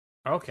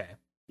 Okay.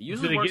 Do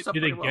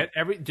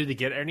they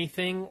get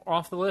anything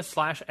off the list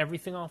 /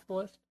 everything off the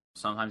list?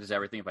 Sometimes it's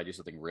everything. If I do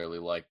something really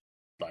like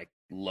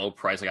low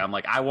price, like I'm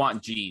like, I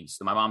want jeans.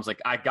 And my mom's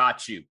like, I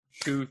got you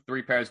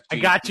 2-3 pairs of jeans.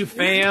 I got you,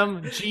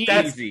 fam. Jeans.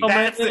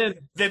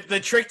 That's the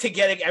trick to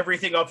getting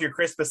everything off your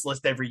Christmas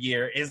list every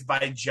year is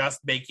by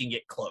just making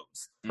it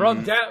clothes.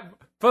 From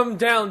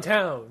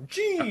downtown.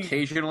 Jeez.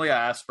 Occasionally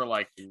I ask for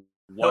like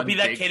one. Don't be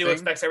that kid who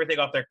expects everything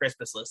off their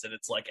Christmas list, and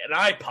it's like an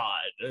iPod,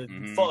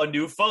 a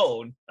new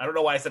phone. I don't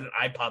know why I said an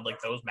iPod,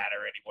 like those matter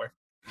anymore.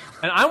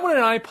 And I want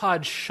an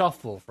iPod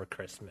Shuffle for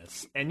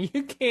Christmas, and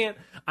you can't.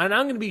 And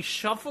I'm going to be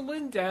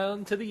shuffling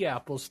down to the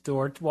Apple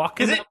Store,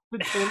 walking up to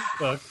Tim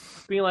Cook,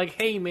 being like,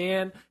 "Hey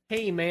man,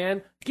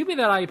 give me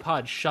that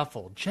iPod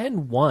Shuffle,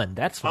 Gen 1."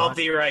 That's I'll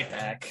be right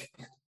back.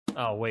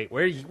 Oh wait,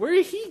 where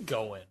is he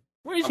going?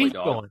 Where is he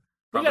going?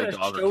 We got a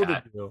show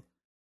to do.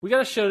 We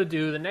got a show to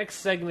do. The next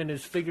segment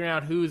is figuring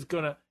out who's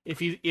gonna if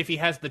he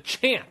has the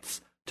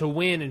chance to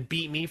win and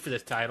beat me for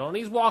this title, and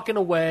he's walking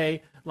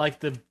away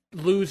like the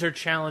loser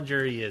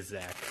challenger he is,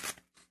 Zach.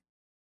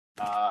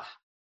 I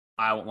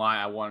won't lie,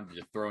 I wanted to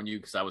dethrone you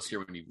because I was here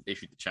when you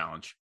issued the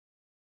challenge.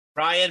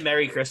 Ryan,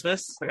 Merry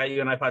Christmas. I got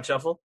you an iPod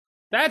Shuffle.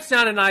 That's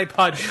not an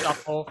iPod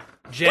Shuffle.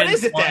 What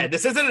is it then?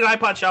 This isn't an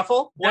iPod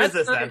Shuffle? What is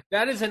this then?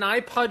 That is an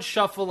iPod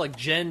Shuffle like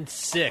Gen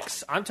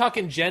 6. I'm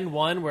talking Gen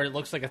 1 where it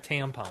looks like a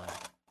tampon.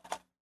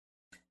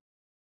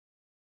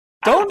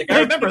 I don't think I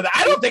remember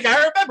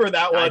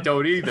that one. I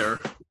don't either.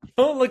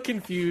 Don't look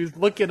confused.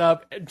 Look it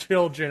up,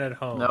 children at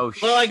home. No.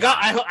 Well,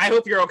 I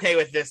hope you're okay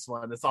with this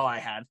one. That's all I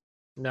had.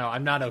 No,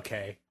 I'm not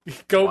okay.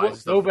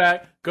 Go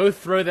back. Go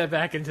throw that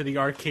back into the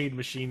arcade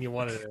machine you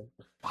wanted it.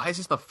 Why is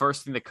this the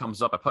first thing that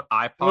comes up? I put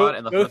iPod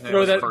and the first thing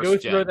was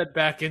first gen. Throw that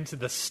back into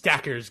the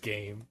Stackers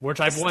game, which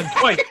I've won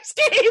twice.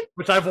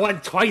 Which I've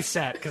won twice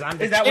at because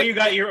I'm. Is that where you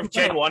got your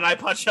Gen 1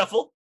 iPod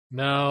Shuffle?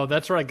 No,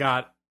 that's where I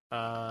got.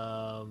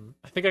 I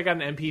think I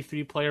got an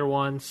MP3 player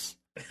once.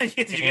 Did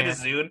you get a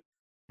Zune?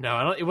 No,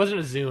 I don't. It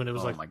wasn't a Zune. It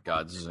was oh my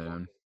god,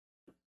 Zune.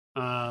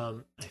 I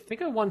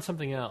think I won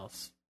something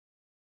else.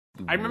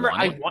 I remember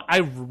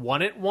I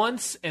won it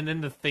once, and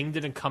then the thing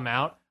didn't come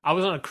out. I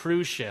was on a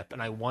cruise ship,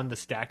 and I won the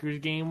Stackers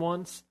game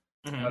once.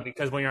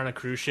 Because when you're on a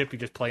cruise ship, you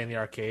just play in the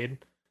arcade.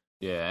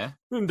 Yeah,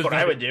 that's what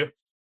I would do.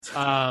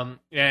 And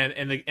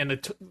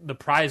the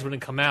prize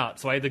wouldn't come out,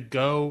 so I had to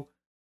go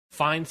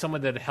find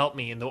someone that would help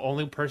me, and the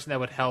only person that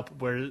would help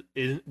was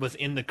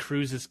in the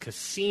cruise's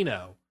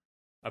casino.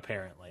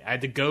 Apparently, I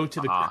had to go to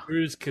the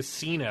cruise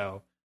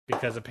casino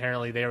because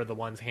apparently they were the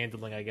ones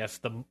handling, I guess,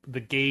 the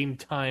game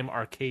time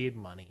arcade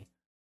money.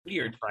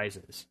 Weird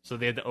prizes. So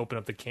they had to open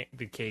up the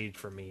cage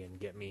for me and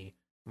get me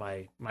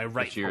my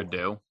right. Your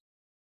due.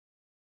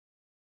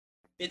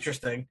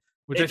 Interesting.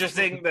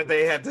 Interesting that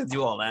they had to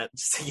do all that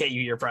just to get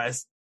you your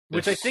prize.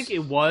 Which I think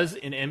it was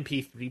an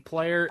MP3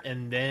 player,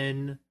 and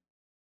then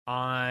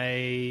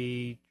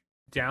I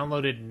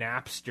downloaded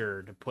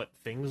Napster to put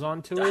things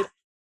onto it.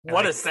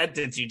 What a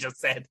sentence you just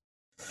said.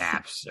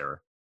 Napster.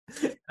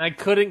 I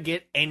couldn't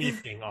get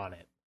anything on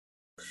it.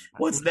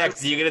 What's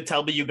next? Are you going to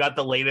tell me you got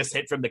the latest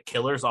hit from the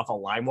Killers off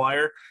of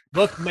LimeWire?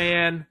 Look,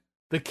 man,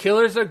 the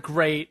Killers are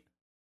great.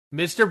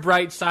 Mr.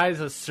 Brightside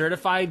is a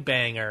certified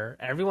banger.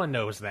 Everyone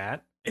knows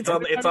that. It's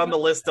on the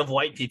list of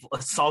white people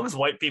songs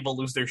white people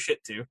lose their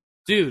shit to.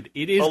 Dude,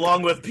 it is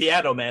along with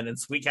Piano Man and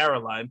Sweet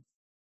Caroline.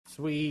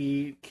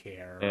 Sweet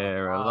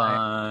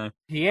Caroline.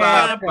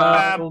 Yeah.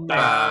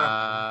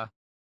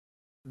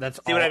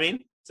 That's See what I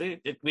mean? See,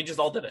 we just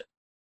all did it.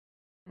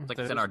 It's like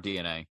it's in our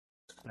DNA.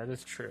 That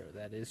is true.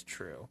 That is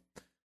true.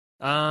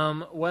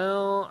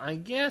 Well, I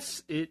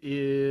guess it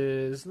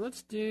is.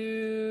 Let's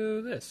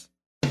do this.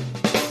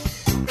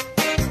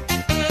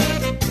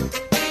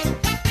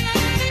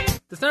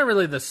 It's not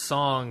really the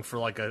song for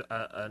like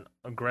an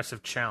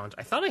aggressive challenge.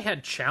 I thought I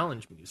had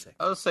challenge music.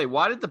 I was say,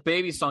 why did the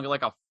baby song get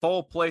like a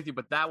full playthrough,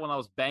 but that one I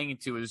was banging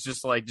to is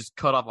just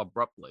cut off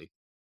abruptly?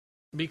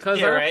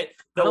 Because right.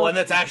 The one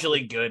that's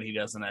actually good, he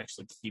doesn't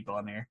actually keep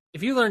on here.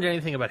 If you learned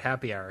anything about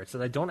Happy Hour, it's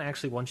that I don't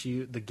actually want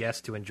the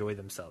guests, to enjoy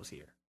themselves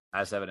here.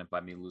 As evident by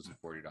me losing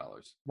 $40.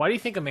 Why do you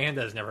think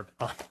Amanda has never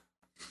been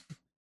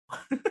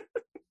on?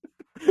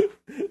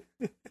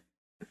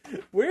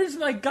 Where's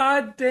my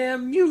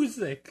goddamn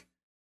music?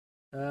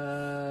 One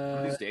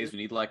of these days we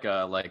need like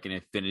an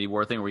Infinity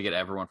War thing where we get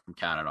everyone from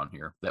Canada on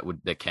here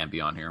that can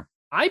be on here.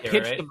 I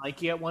pitched right. to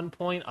Mikey at one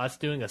point us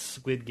doing a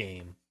Squid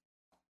Game.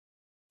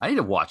 I need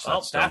to watch that.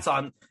 Oh, stuff.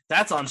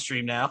 that's on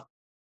stream now.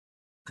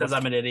 Because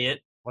I'm an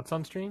idiot. What's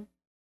on stream?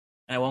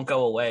 And it won't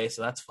go away,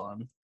 so that's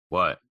fun.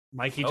 What?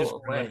 Mikey Oh, just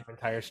wait. ran the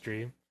entire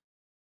stream.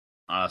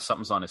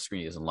 Something's on his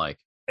screen he doesn't like.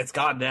 It's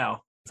gone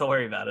now. Don't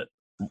worry about it.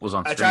 What was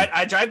on I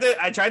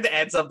screen? tried to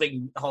add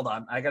something. Hold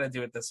on, I gotta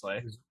do it this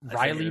way. I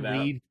Riley figured it out.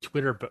 Reid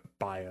Twitter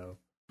bio.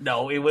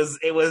 No, it was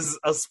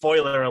a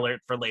spoiler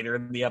alert for later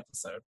in the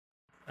episode.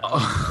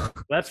 Oh.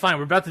 That's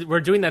fine. We're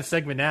doing that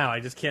segment now. I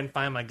just can't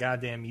find my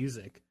goddamn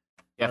music.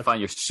 Yeah, find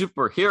your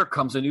super. Here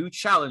comes a new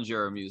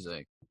challenger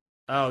music.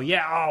 Oh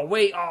yeah. Oh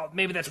wait. Oh,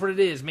 maybe that's what it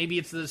is. Maybe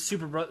it's the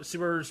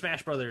Super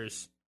Smash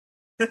Brothers.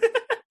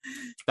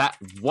 That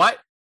what?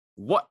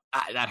 What?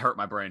 That hurt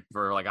my brain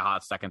for like a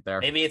hot second there.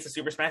 Maybe it's a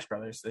Super Smash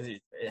Brothers.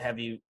 Have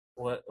you?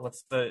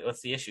 What's the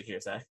issue here,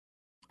 Zach?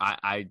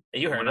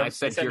 You heard when him. I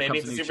said He said here maybe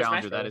comes a it's new a Super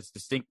challenger, Smash that is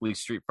distinctly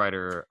Street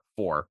Fighter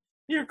 4.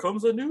 Here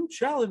comes a new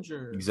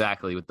challenger.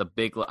 Exactly, with the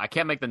big. I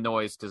can't make the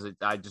noise because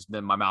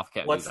my mouth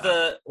can't. What's do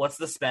that. what's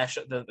the Smash?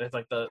 It's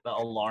like the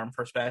alarm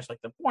for Smash, like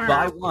the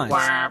Buy one.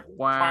 Whap,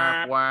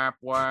 whap, whap,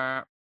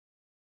 whap.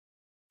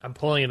 I'm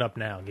pulling it up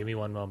now. Give me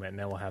one moment, and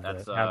then we'll have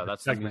That's the the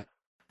segment.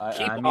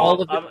 Keep I need-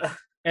 all of it.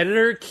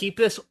 Editor, keep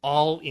this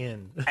all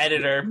in.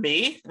 editor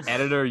me.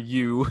 editor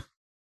you.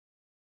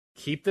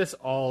 Keep this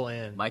all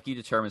in. Mikey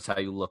determines how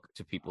you look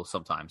to people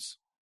sometimes.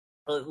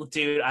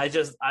 Dude, I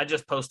just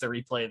post a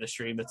replay of the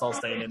stream. It's all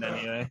staying in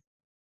anyway.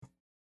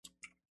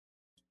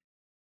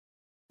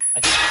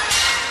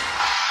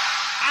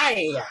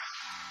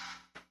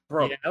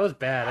 Bro, Yeah, that was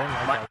bad. I didn't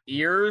like my that.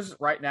 ears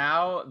right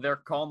now, they're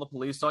calling the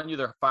police on you.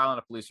 They're filing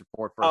a police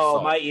report for Oh,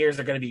 assault. my ears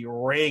are going to be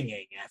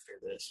ringing after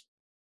this.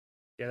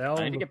 Yeah, that I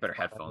one need to get was- better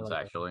headphones,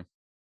 actually.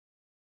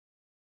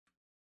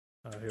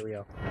 Oh, here we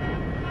go.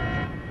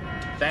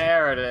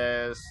 There it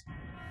is.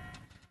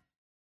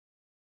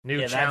 New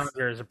Yeah, that's-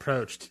 challenger is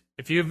approached.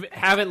 If you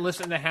haven't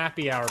listened to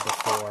Happy Hour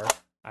before,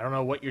 I don't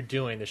know what you're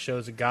doing. The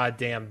show's a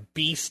goddamn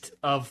beast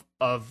of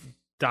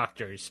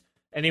doctors.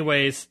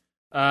 Anyways,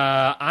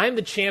 I'm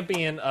the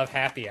champion of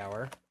Happy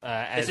Hour.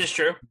 This is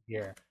true.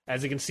 Here,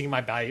 as you can see,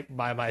 by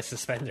my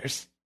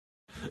suspenders.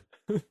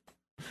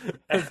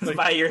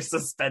 By your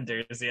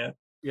suspenders, yeah.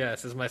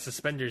 Yes, is my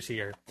suspenders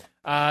here.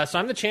 So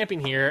I'm the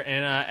champion here,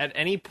 and at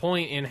any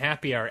point in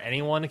Happy Hour,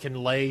 anyone can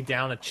lay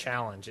down a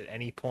challenge at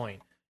any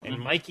point. And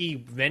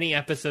Mikey, many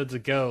episodes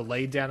ago,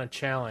 laid down a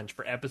challenge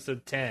for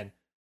episode 10.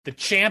 The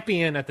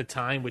champion at the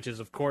time, which is,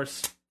 of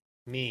course,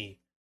 me,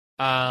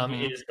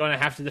 is going to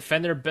have to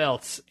defend their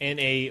belts in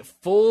a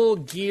full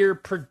gear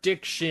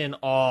prediction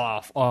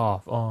off.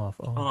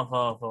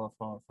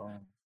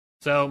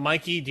 So,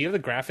 Mikey, do you have the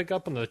graphic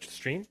up on the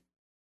stream?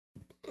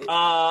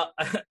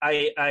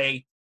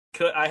 I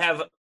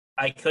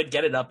could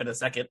get it up in a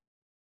second,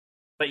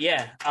 but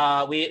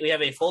yeah, we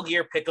have a full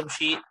gear pick'em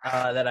sheet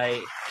that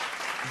I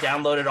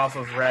downloaded off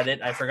of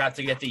Reddit. I forgot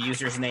to get the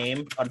user's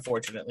name,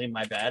 unfortunately,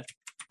 my bad.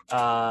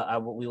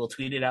 We will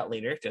tweet it out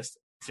later just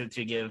to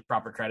give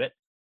proper credit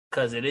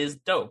because it is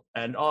dope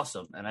and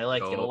awesome, and I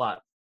like it a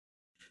lot.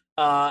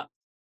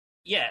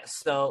 Yeah.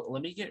 So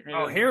let me get rid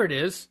of. Oh, here it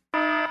is.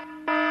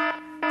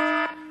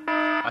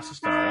 That's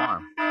just an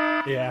alarm.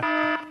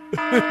 Yeah.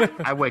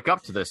 I wake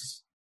up to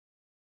this.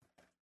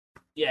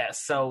 Yeah,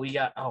 so we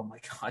got. Oh my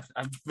god,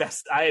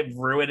 I am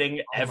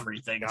ruining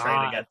everything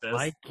trying to get this.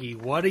 Mikey,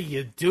 what are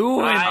you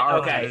doing?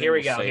 Okay, here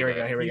we go. Say Here we that.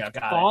 go. Here we go. He's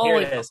Got it. Here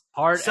it falling is.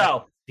 apart So,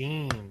 at the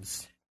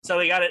seams. so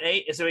we got an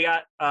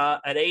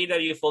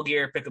AEW full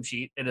gear pickup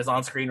sheet. It is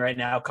on screen right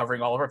now,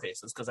 covering all of our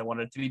faces because I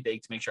wanted it to be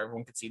big to make sure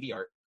everyone could see the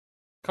art.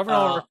 Covering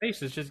all of our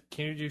faces. Just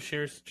can you do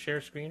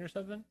share screen or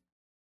something?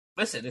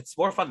 Listen, it's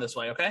more fun this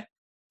way, okay?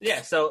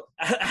 Yeah. So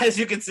as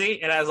you can see,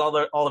 it has all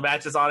the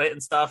matches on it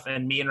and stuff.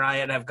 And me and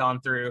Ryan have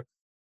gone through,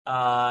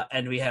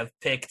 and we have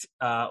picked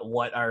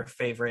what our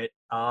favorite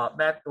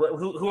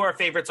who our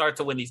favorites are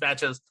to win these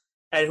matches,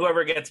 and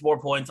whoever gets more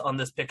points on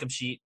this pick'em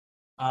sheet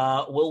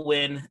will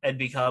win and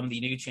become the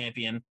new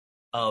champion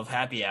of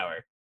Happy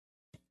Hour.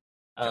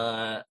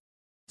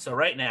 So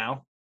right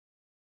now,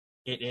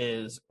 it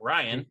is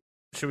Ryan.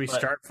 Should we But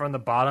start from the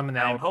bottom and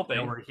now I'm hoping-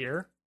 now we're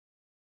here?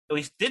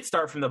 We did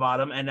start from the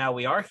bottom, and now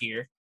we are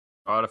here.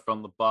 Started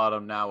from the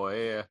bottom, now we're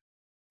here.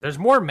 There's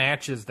more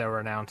matches that were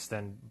announced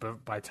than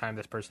by the time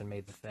this person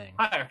made the thing.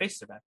 Hi, our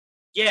faces are back.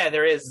 Yeah,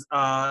 there is.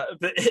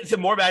 The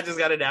more matches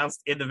got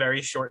announced in the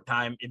very short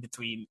time in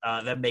between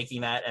them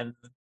making that and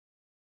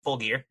full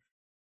gear.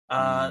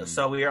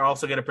 So we are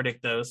also going to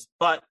predict those,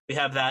 but we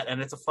have that,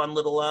 and it's a fun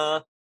little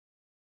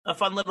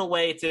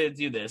way to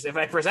do this. If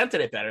I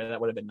presented it better,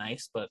 that would have been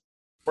nice, but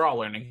we're all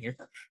learning here.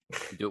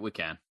 We do what we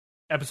can.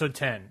 Episode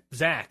 10.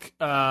 Zach,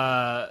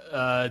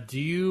 do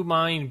you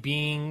mind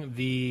being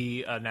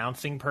the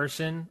announcing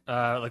person,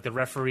 like the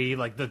referee,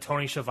 like the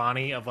Tony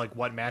Schiavone of like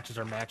what matches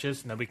are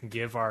matches, and then we can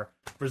give our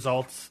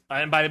results.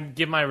 And by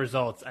give my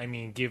results, I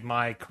mean give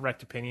my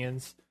correct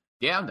opinions,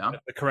 Yeah, I'm down.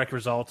 the correct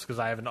results, because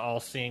I have an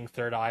all-seeing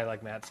third eye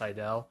like Matt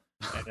Seidel.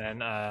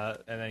 and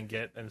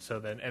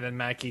then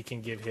Mackie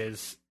can give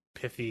his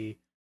pithy,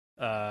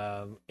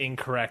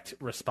 incorrect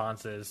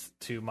responses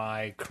to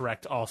my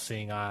correct,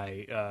 all-seeing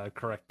eye,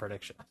 correct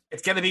prediction.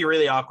 It's going to be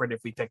really awkward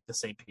if we pick the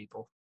same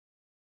people.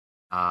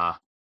 Well,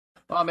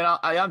 I mean,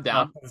 I'm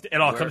down.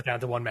 It all comes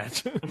down to one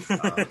match.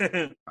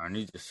 I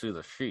need to see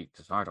the sheet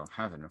because I don't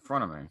have it in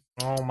front of me.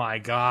 Oh my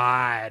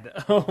god!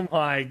 Oh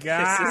my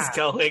god!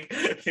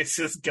 This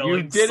is going.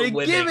 You didn't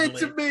give it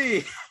to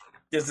me.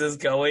 This is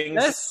going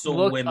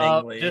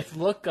swimmingly. Just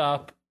look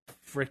up.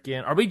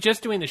 Freaking! Are we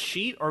just doing the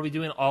sheet, or are we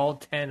doing all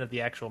 10 of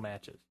the actual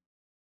matches?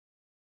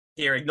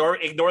 Here, ignore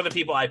the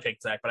people I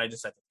picked, Zach. But I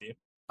just sent it to you.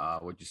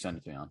 What'd you send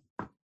it to me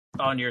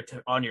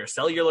on your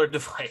cellular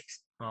device?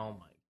 Oh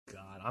my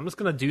god! I'm just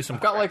gonna do some.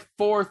 I've got like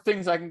 4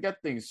 things I can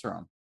get things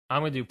from.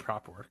 I'm gonna do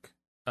prop work.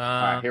 All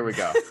right, here we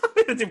go.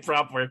 I'm gonna do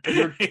prop work.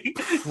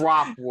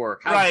 Prop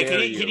work. Right?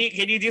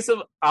 Can you do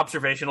some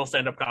observational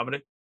stand-up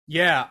comedy?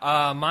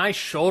 Yeah. My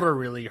shoulder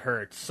really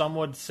hurts. Some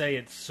would say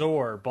it's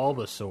sore,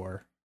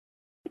 Bulbasaur.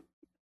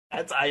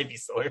 That's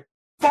Ivysaur.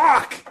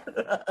 Fuck!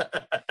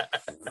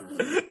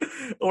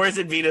 Or is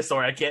it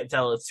Venusaur? I can't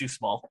tell. It's too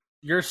small.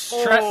 You're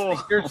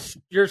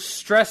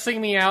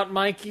stressing me out,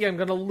 Mikey. I'm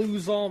gonna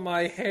lose all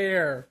my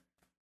hair.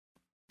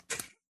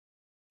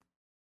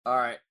 All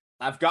right,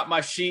 I've got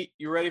my sheet.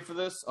 You ready for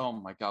this? Oh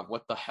my god,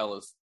 what the hell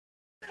is?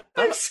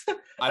 I thought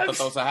that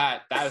was a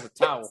hat. That is a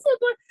towel.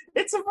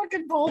 It's a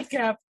fucking bald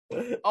cap.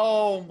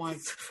 Oh my!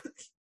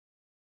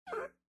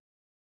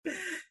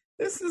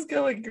 This is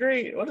going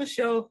great. What a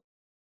show!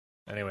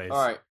 Anyways,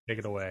 all right, take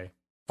it away.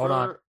 Hold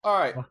on. All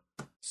right,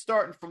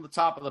 starting from the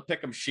top of the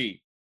pick'em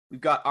sheet,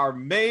 we've got our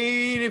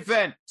main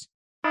event: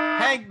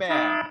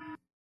 Hangman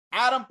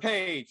Adam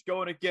Page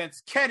going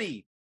against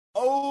Kenny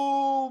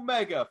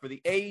Omega for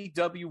the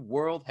AEW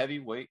World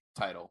Heavyweight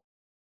Title.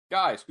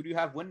 Guys, who do you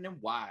have winning and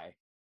why?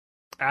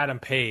 Adam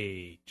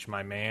Page,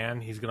 my man.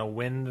 He's gonna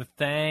win the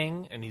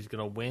thing, and he's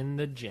gonna win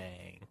the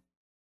Jang.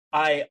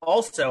 I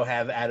also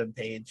have Adam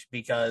Page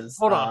because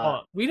hold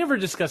on. We never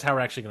discussed how we're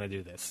actually gonna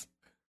do this.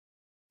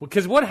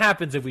 Because what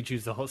happens if we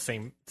choose the whole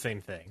same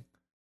thing?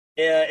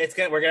 Yeah,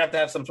 we're gonna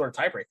have some sort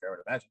of tiebreaker, I would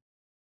imagine.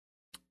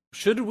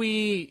 Should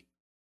we?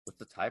 What's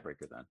the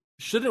tiebreaker then?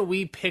 Shouldn't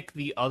we pick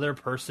the other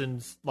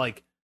person's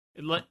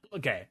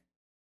okay?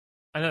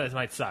 I know this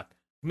might suck.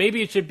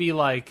 Maybe it should be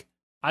like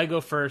I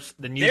go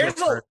first, then you go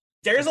first.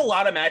 There's a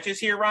lot of matches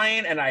here,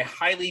 Ryan, and I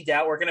highly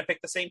doubt we're gonna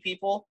pick the same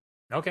people.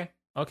 Okay.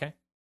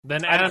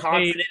 Then I'm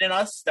confident in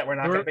us that we're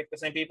not going to pick the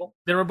same people.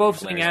 Then we're both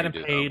saying Adam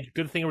Page.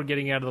 Good thing we're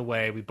getting out of the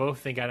way. We both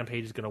think Adam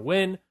Page is going to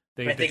win.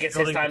 I think it's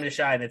his time to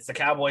shine. It's the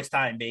Cowboys'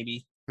 time,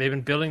 baby. They've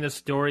been building this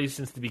story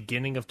since the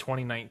beginning of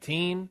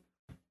 2019,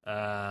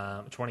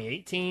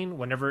 2018.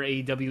 Whenever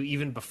AEW,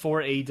 even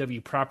before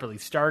AEW properly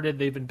started,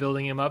 they've been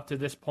building him up to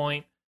this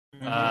point.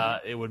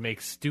 Mm-hmm. It would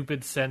make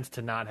stupid sense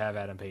to not have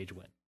Adam Page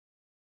win.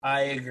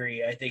 I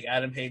agree. I think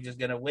Adam Page is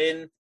going to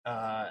win,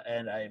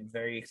 and I'm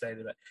very excited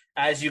about it.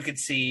 As you can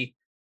see,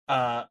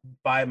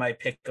 by my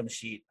pick'em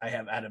sheet, I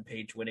have Adam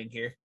Page winning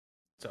here.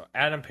 So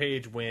Adam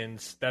Page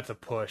wins. That's a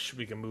push.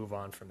 We can move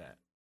on from that.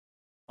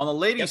 On the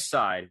ladies'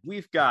 side,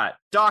 we've got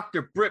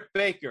Dr. Britt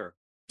Baker,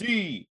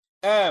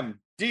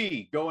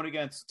 DMD, going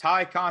against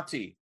Ty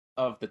Conti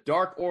of the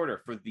Dark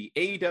Order for the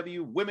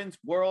AEW Women's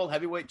World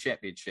Heavyweight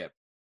Championship.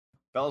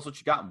 Fellas, what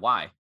you got and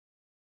why?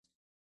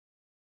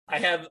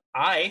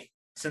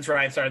 Since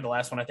Ryan started the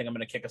last one, I think I'm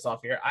going to kick us off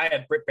here. I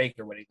have Britt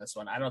Baker winning this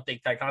one. I don't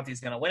think Ty Conti is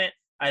going to win it.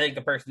 I think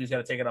the person who's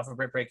going to take it off of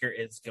Britt Baker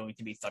is going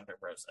to be Thunder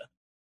Rosa.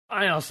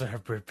 I also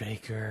have Britt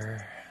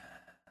Baker.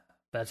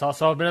 That's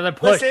also another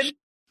push.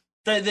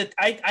 Listen,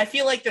 I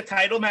feel like the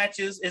title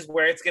matches is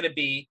where it's going to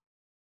be.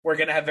 We're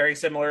going to have very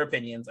similar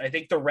opinions. I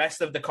think the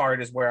rest of the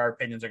card is where our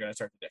opinions are going to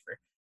start to differ.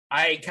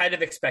 I kind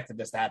of expected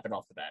this to happen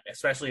off the bat,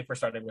 especially if we're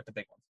starting with the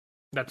big ones.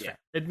 That's fair.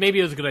 Maybe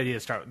it was a good idea to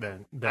start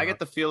then. I get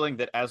the feeling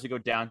that as we go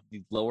down to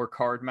the lower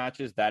card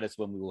matches, that is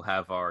when we will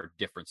have our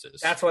differences.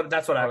 That's what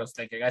I was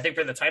thinking. I think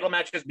for the title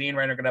matches, me and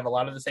Ryan are going to have a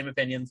lot of the same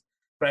opinions,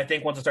 but I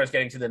think once it starts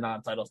getting to the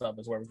non-title stuff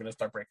is where we're going to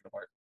start breaking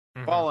apart.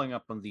 Mm-hmm. Following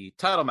up on the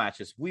title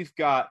matches, we've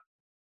got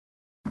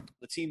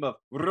the team of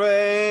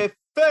Rey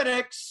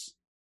Fenix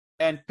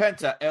and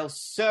Penta El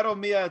Cero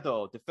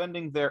Miedo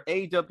defending their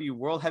AEW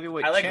World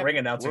Heavyweight Championship. I like ring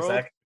announcer,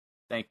 Zach.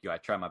 Thank you. I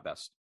try my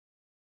best.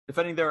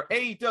 Defending their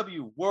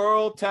AEW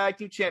World Tag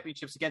Team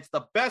Championships against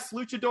the best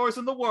luchadors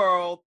in the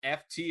world,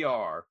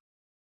 FTR.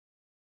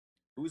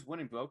 Who's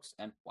winning, folks,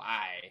 and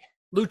why?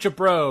 Lucha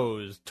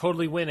Bros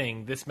totally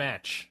winning this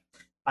match.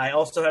 I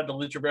also have the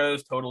Lucha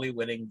Bros totally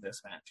winning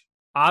this match.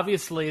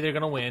 Obviously, they're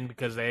going to win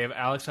because they have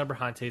Alex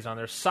Abrahantes on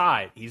their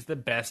side. He's the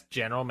best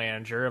general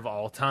manager of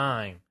all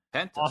time.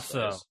 Penta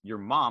also, says, your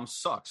mom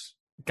sucks.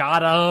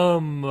 Got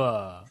him,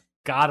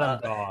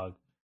 dog.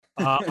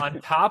 On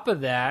top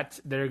of that,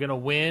 they're going to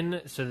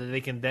win so that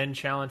they can then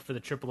challenge for the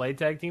AAA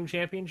Tag Team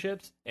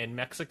Championships in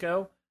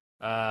Mexico.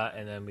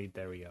 And then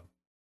there we go.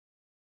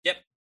 Yep.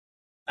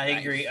 I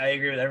agree. I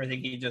agree with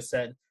everything he just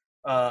said.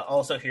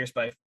 Also, here's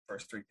my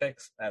first 3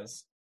 picks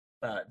as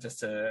just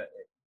to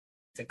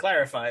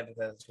clarify that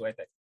that's who I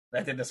picked.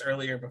 I did this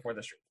earlier before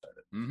the stream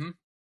started. Mm-hmm.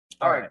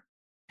 All right.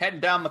 Heading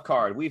down the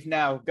card, we've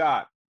now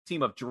got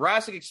team of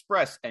Jurassic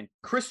Express and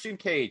Christian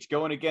Cage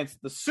going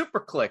against the Super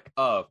Click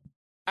of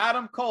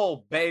Adam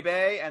Cole,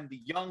 baby, and the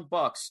Young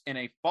Bucks in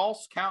a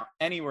False Count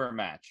Anywhere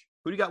match.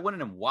 Who do you got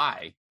winning and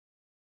why?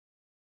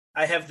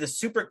 I have the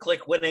Super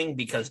Click winning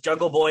because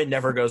Jungle Boy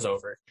never goes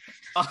over.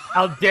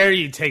 How dare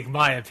you take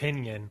my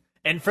opinion?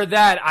 And for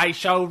that, I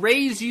shall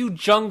raise you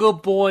Jungle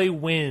Boy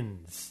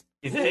wins.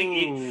 You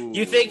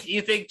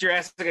think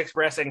Jurassic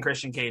Express and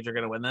Christian Cage are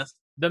going to win this?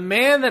 The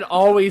man that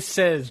always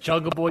says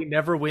Jungle Boy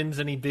never wins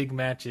any big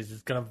matches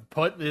is going to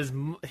put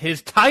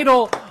his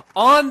title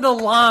on the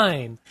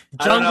line.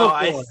 Jungle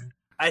Boy.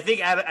 I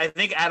think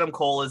Adam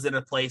Cole is in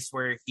a place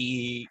where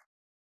he,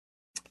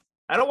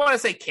 I don't want to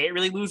say can't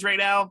really lose right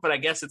now, but I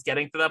guess it's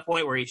getting to that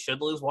point where he should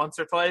lose once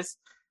or twice.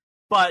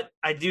 But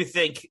I do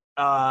think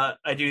the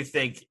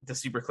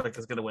Super Click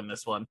is going to win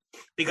this one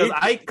because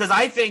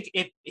I think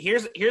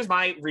here's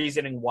my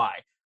reasoning why.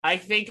 I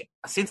think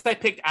since I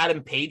picked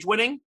Adam Page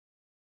winning,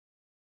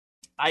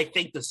 I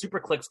think the Super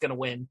Click's going to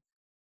win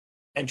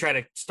and try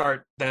to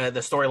start the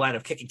storyline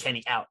of kicking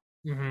Kenny out.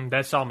 Mm-hmm.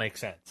 That all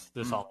makes sense.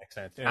 All makes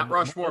sense. Mount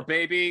Rushmore,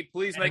 baby,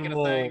 please make it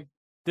a thing.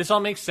 This all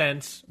makes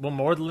sense. Will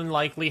more than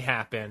likely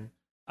happen.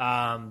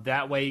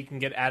 That way you can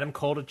get Adam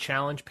Cole to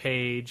challenge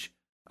Page.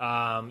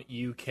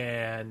 You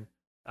can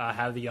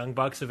have the Young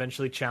Bucks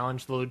eventually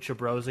challenge the Lucha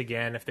Bros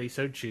again if they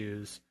so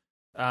choose.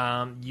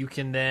 You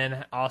can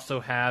then also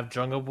have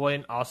Jungle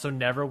Boy also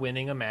never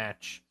winning a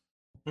match.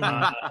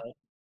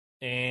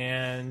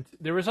 And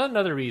there was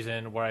another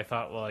reason where I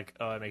thought, well, like,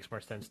 oh, it makes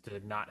more sense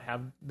to not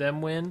have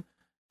them win.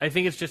 I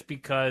think it's just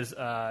because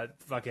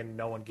fucking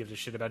no one gives a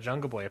shit about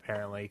Jungle Boy,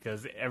 apparently,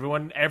 because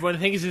everyone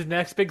thinks he's his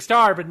next big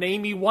star, but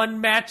name me one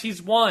match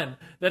he's won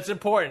that's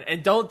important.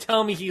 And don't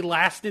tell me he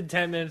lasted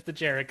 10 minutes to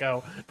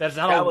Jericho. That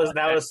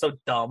was so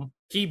dumb.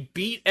 He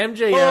beat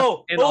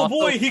MJF. Oh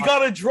boy, he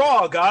got a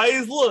draw,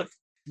 guys. Look.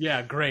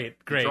 Yeah, great.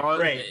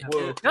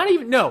 Whoa.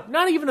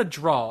 Not even a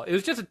draw. It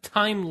was just a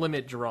time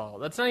limit draw.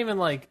 That's not even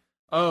like,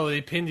 oh,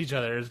 they pinned each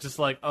other. It's just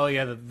like, oh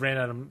yeah, they ran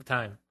out of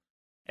time.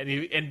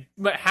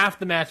 But half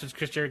the match was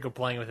Chris Jericho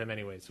playing with him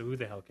anyway, so who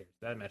the hell cares?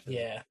 That match.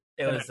 Yeah,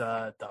 it was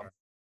dumb.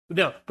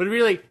 No, but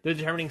really, the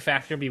determining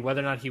factor would be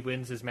whether or not he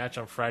wins his match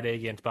on Friday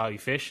against Bobby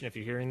Fish. And if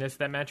you're hearing this,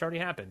 that match already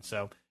happened.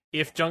 So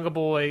if Jungle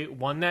Boy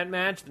won that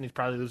match, then he's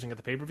probably losing at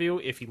the pay-per-view.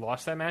 If he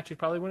lost that match, he's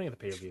probably winning at the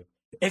pay-per-view.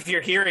 If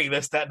you're hearing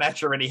this, that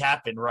match already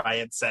happened,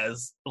 Ryan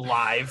says,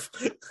 live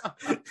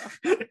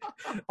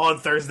on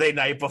Thursday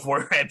night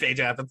before Rampage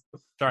happens.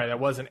 Sorry, that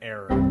was an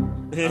error.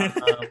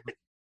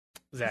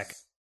 Zach.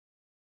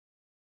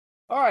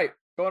 All right,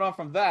 going on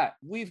from that,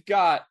 we've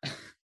got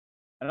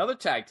another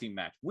tag team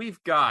match.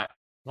 We've got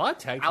a lot of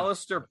tag team.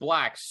 Aleister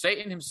Black,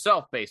 Satan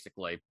himself,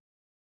 basically,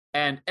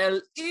 and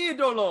El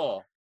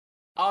Idolo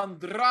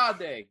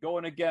Andrade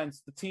going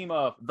against the team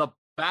of the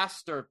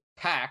Bastard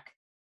Pack.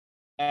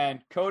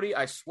 And Cody,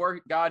 I swear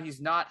to God,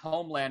 he's not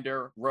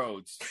Homelander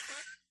Rhodes.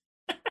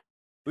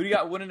 Who do you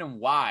got winning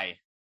and why?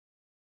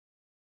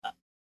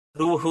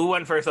 Who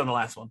went first on the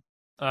last one?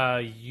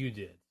 You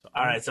did. So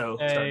all right, so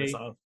start this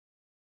off.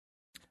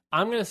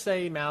 I'm going to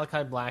say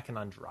Malachi Black and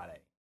Andrade.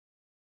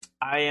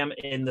 I am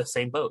in the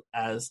same boat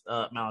as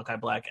Malachi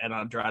Black and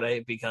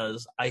Andrade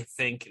because I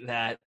think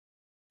that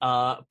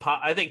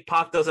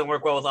Pac doesn't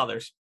work well with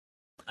others.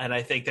 And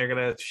I think they're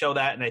going to show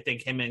that, and I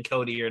think him and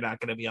Cody are not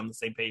going to be on the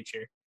same page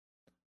here.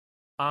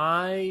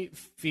 I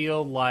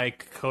feel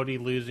like Cody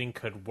losing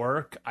could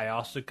work. I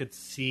also could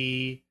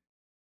see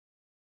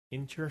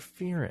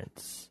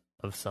interference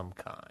of some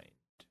kind.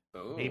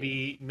 Oh.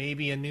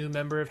 Maybe a new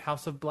member of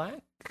House of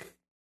Black?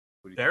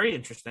 Very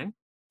interesting.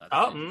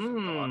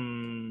 I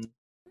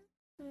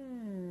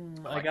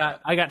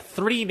got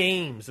three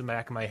names in the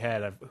back of my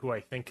head of who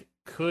I think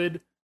could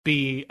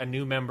be a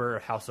new member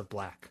of House of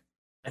Black.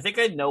 I think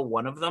I know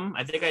one of them.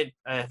 I think I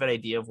have an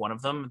idea of one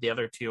of them. The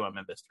other two I'm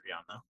a mystery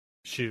on, though.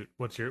 Shoot,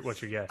 what's your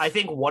guess? I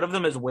think one of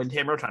them is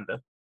Windham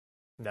Rotunda.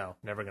 No,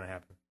 never gonna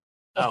happen.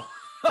 Oh,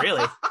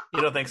 really? You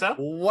don't think so?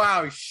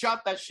 Wow, he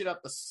shot that shit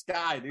up the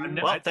sky,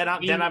 dude. Well, then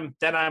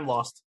I'm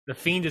lost. The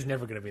Fiend is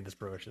never gonna be in this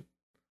promotion.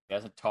 He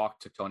hasn't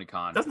talked to Tony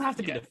Khan. It doesn't have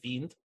to be the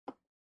Fiend.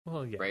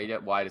 Well, yeah. Bray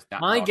Wyatt is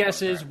not. My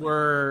guesses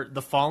were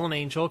the Fallen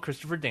Angel,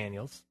 Christopher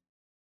Daniels.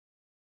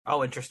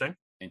 Oh, interesting.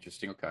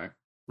 Interesting. Okay.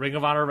 Ring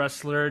of Honor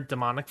wrestler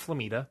Demonic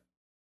Flamita.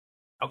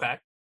 Okay.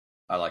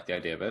 I like the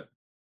idea of it.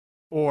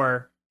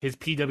 Or his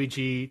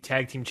PWG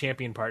tag team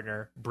champion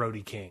partner,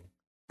 Brody King.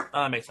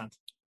 That makes sense.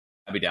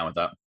 I'd be down with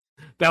that.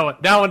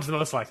 That one's the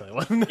most likely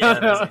one.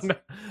 Yeah,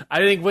 I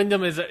think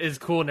Wyndham is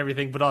cool and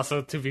everything, but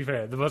also, to be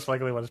fair, the most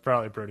likely one is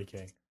probably Brody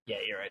King. Yeah,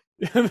 you're right.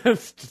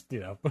 That's just,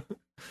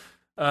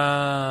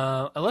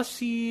 unless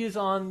he is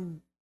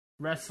on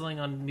wrestling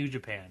on New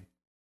Japan.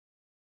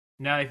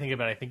 Now that I think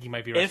about it, I think he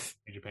might be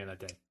wrestling New Japan that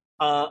day.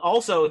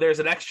 Also, there's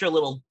an extra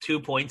little 2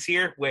 points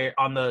here where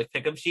on the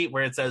pickup sheet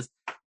where it says,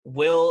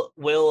 "Will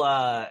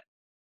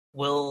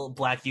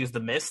Black use the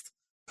mist?"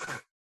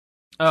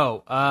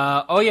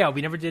 Oh yeah,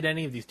 we never did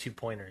any of these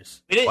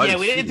 2-pointers. We didn't. Why Yeah, did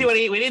we didn't she- do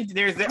any. We didn't.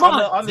 There's Come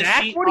on the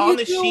Zach, sheet. what are On you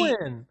the sheet.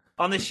 doing?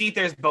 On the sheet,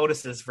 there's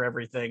bonuses for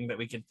everything that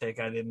we could pick.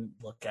 I didn't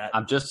look at.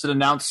 I'm just an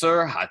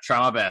announcer. I try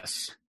my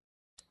best.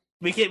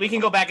 We can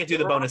go back and do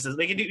the bonuses.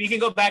 We can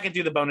go back and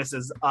do the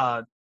bonuses.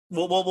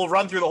 We'll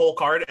run through the whole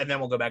card and then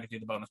we'll go back and do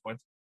the bonus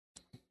points.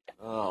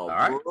 Oh,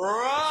 right.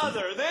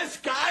 brother, this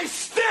guy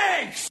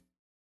stinks!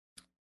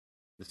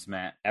 This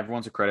man,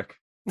 everyone's a critic.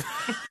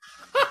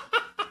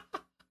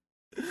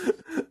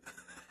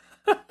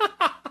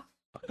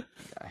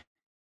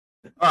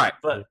 All right,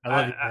 But I love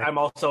you, Nick. I'm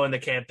also in the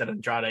camp that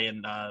Andrade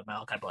and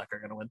Malachi Black are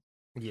going to win.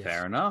 Yes.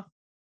 fair enough.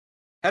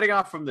 Heading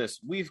off from this,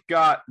 we've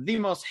got the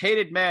most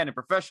hated man in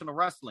professional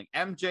wrestling,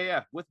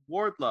 MJF, with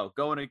Wardlow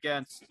going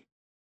against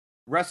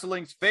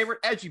wrestling's favorite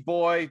edgy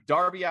boy,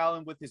 Darby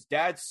Allin, with his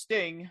dad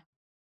Sting.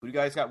 Who do you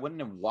guys got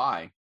winning and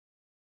why?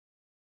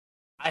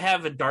 I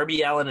have a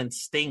Darby Allin and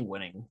Sting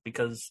winning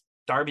because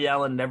Darby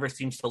Allin never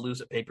seems to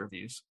lose at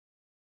pay-per-views.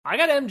 I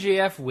got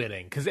MJF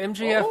winning because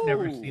MJF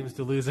never Oh. seems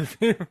to lose it.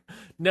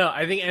 No,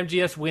 I think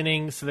MJF's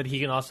winning so that he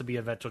can also be a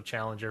eventual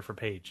challenger for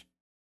Paige.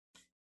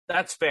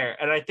 That's fair,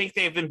 and I think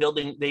they've been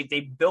building. They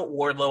built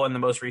Wardlow in the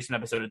most recent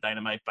episode of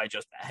Dynamite by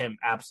just him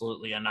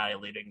absolutely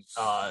annihilating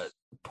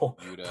poor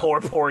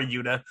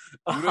Yuta.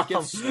 Yuta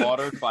gets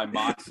slaughtered by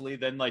Moxley,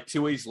 then like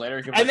 2 weeks later,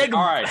 he And goes, then-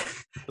 all right,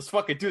 let's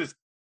fucking do this.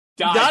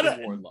 Die Not- to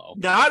Wardlow.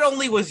 Not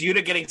only was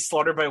Yuta getting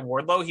slaughtered by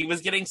Wardlow, he was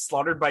getting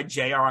slaughtered by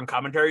JR on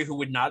commentary, who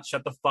would not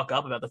shut the fuck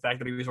up about the fact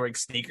that he was wearing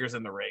sneakers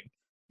in the ring.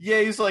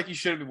 Yeah, he's like, you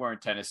shouldn't be wearing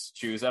tennis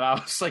shoes. And I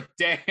was like,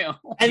 damn.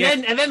 And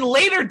then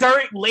later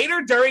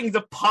during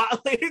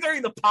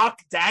the Pac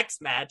Dax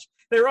match,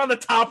 they were on the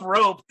top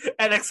rope,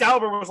 and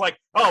Excalibur was like,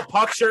 "Oh,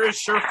 Pac sure is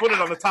sure-footed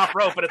on the top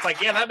rope," and it's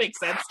like, yeah, that makes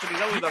sense because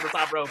he's always on the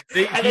top rope.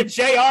 And then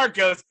JR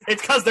goes,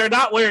 "It's because they're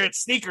not wearing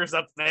sneakers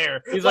up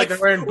there." He's like, they're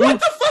wearing what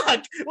boots. the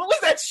fuck? What was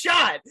that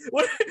shot?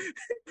 What?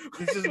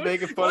 He's just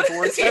making fun What of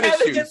wearing does he tennis have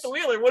shoes. against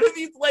Wheeler? What are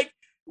these like?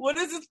 What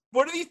is this?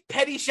 What are these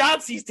petty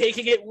shots he's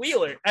taking at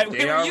Wheeler? At JR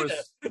Yuta?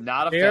 was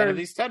not a JR fan of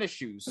these tennis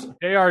shoes.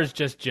 JR is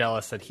just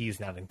jealous that he's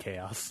not in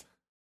chaos.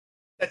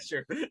 That's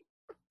true.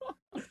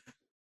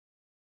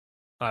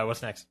 All right,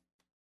 what's next?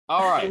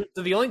 All right.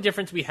 So the only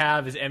difference we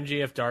have is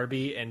MJF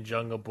Darby and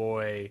Jungle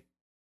Boy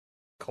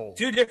Cole.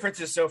 Two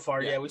differences so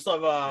far. Yeah. Yeah, we still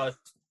have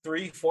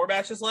 3-4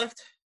 matches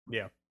left.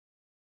 Yeah.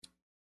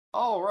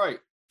 All right.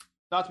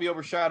 Not to be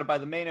overshadowed by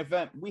the main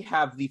event, we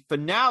have the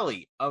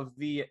finale of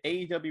the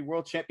AEW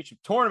World Championship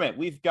Tournament.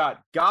 We've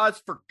got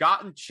God's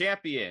Forgotten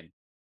Champion,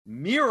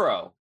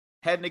 Miro,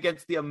 heading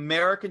against the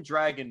American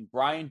Dragon,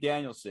 Bryan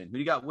Danielson. Who do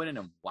you got winning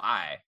and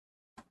why?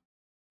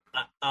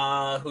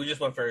 Who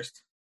just went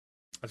first?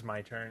 That's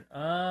my turn.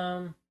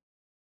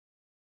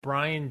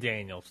 Bryan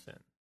Danielson.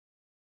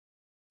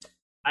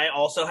 I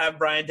also have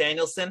Bryan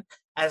Danielson.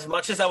 As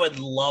much as I would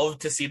love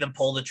to see them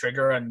pull the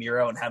trigger on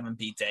Miro and have him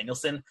beat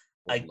Danielson,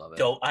 I Love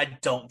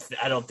it.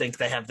 don't think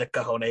they have the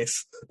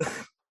cojones.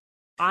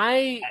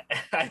 I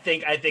I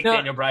think No.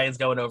 Daniel Bryan's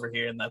going over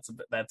here, and that's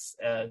end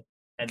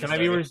of can I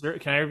be story.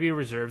 reserved? Can I be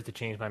reserved to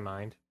change my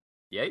mind?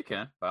 Yeah, you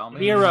can. By all means.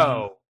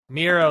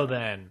 Miro.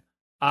 Then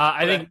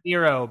I Okay. think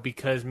Miro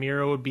because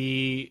Miro would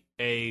be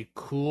a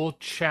cool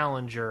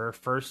challenger,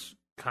 first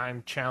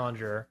time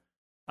challenger,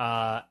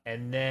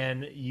 and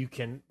then you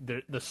can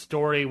the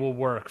story will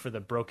work for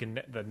the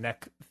the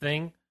neck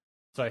thing.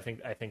 So I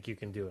think you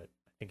can do it.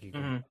 I think you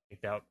can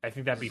make that. I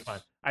think that'd be fun.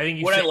 I think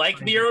you Would I should-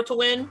 like Miro to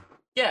win?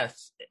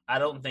 Yes. I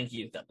don't think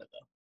he's done it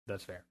though.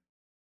 That's fair,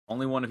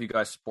 Only one of you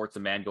guys supports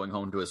a man going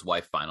home to his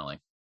wife finally.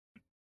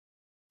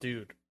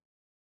 dude.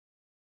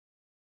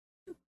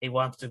 He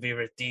wants to be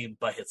redeemed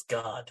by his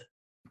god.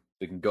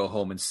 We can go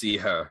home and see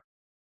her.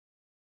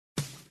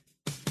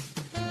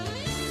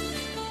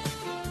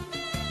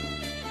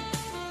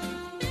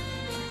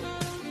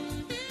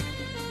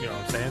 You know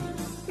what I'm saying?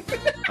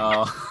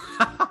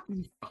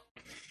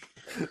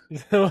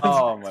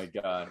 Oh my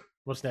god.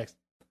 What's next?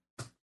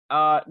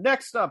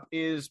 Next up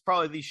is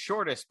probably the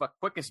shortest but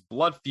quickest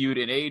blood feud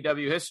in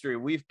AEW history.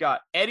 We've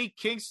got Eddie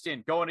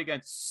Kingston going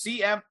against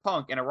CM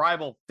Punk, an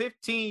arrival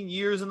 15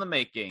 years in the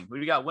making. Who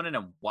do you got winning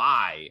and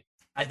why?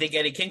 I think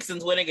Eddie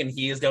Kingston's winning, and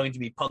he is going to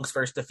be Punk's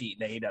first defeat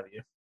in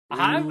AEW.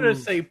 I'm gonna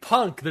say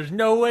Punk. There's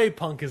no way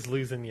Punk is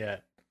losing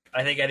yet.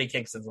 I think Eddie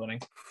Kingston's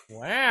winning.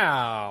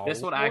 Wow. This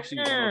one actually-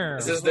 Wow.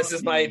 This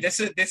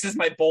is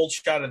my bold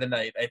shot of the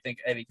night. I think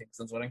Eddie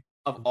Kingston's winning.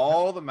 Of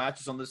all the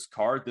matches on this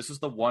card, this is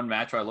the one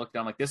match where I looked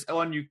down like this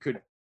one you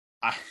could.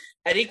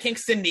 Eddie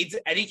Kingston needs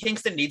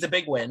a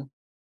big win.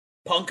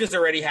 Punk has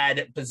already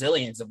had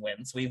bazillions of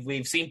wins.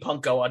 We've seen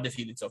Punk go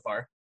undefeated so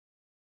far.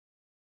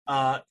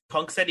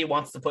 Punk said he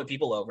wants to put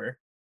people over.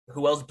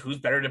 Who's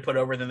better to put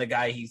over than the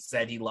guy he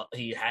said who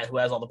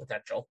has all the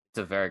potential? It's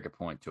a very good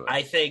point to it.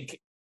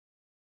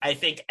 I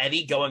think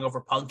Eddie going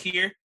over Punk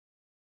here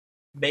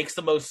makes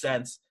the most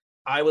sense.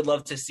 I would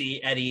love to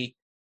see Eddie.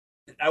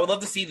 I would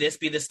love to see this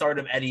be the start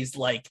of Eddie's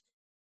like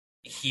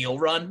heel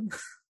run,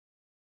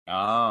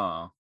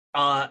 Oh,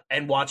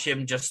 and watch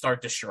him just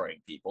start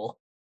destroying people.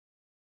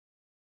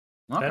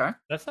 okay.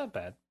 That's not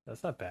bad.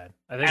 That's not bad.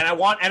 And I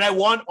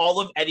want all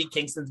of Eddie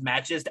Kingston's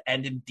matches to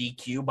end in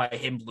DQ by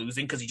him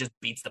losing because he just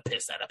beats the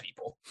piss out of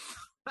people.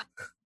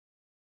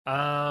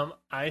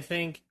 I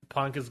think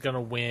Punk is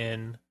gonna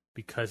win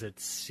because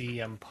it's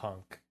CM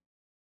Punk.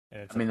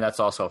 I mean, that's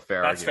also a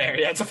fair That's argument.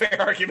 fair. That's a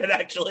fair argument,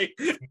 actually.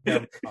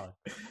 CM Punk.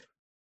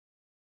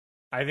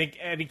 I think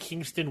Eddie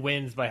Kingston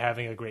wins by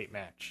having a great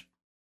match.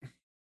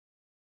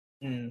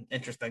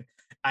 Interesting.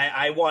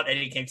 I want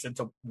Eddie Kingston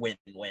to win.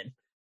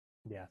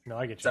 Yeah, no,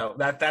 I get you. So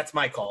that's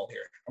my call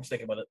here. I'm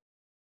sticking with it.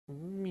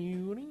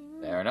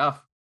 Fair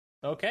enough.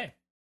 Okay.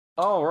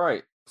 All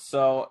right.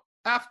 So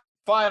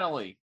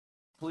finally,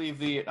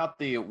 not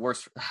the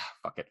worst.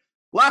 Fuck it.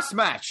 Last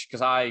match,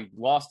 because I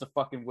lost the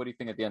fucking Woody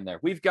thing at the end there.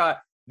 We've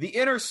got the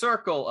inner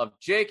circle of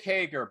Jake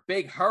Hager,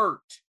 Big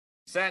Hurt,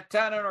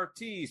 Santana and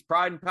Ortiz,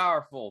 Pride and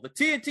Powerful, the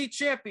TNT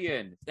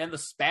champion, and the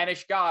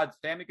Spanish God,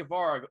 Sammy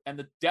Guevara, and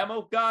the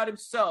demo god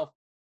himself,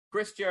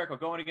 Chris Jericho,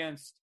 going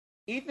against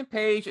Ethan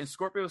Page and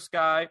Scorpio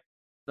Sky,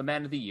 the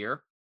Man of the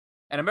Year,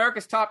 and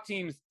America's top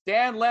teams,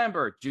 Dan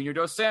Lambert, Junior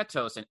Dos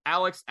Santos, and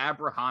Alex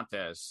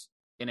Abrahantes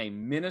in a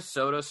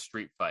Minnesota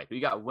street fight. Who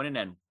you got winning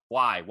and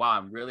why? Wow,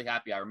 I'm really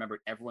happy I remembered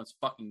everyone's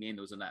fucking name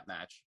that was in that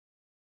match.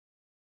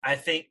 I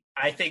think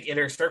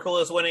Inner Circle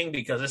is winning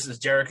because this is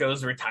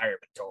Jericho's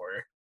retirement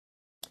tour.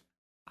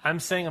 I'm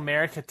saying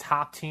America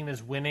top team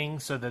is winning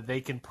so that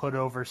they can put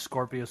over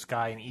Scorpio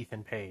Sky and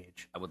Ethan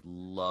Page. I would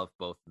love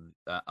both.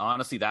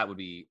 Honestly, that would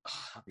be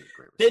a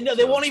great result.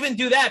 They won't even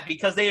do that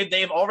because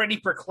they've already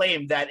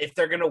proclaimed that if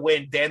they're going to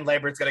win, Dan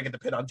Lambert's going to get the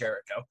pin on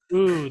Jericho.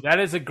 Ooh,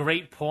 that is a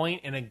great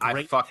point and a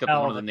great. I fucked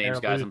up one of the names,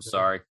 guys. I'm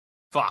sorry.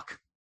 Fuck.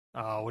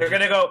 Oh, they're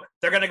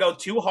gonna go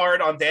too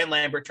hard on Dan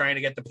Lambert trying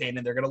to get the pin,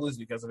 and they're gonna lose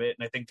because of it.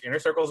 And I think Inner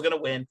Circle is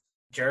gonna win.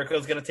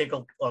 Jericho's gonna take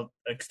a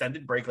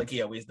extended break like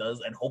he always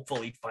does, and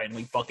hopefully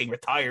finally fucking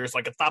retires so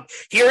I can stop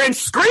hearing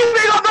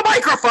screaming on the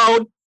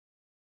microphone.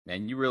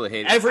 Man, you really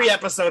hate every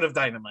episode of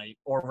Dynamite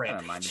or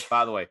Rampage.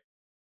 By the way,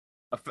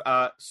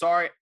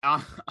 sorry,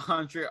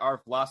 Andre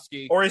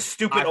Arlovsky or his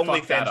stupid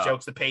OnlyFans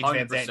jokes that Paige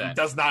Van Zandt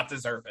does not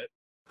deserve it.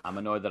 I'm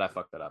annoyed that I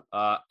fucked that up.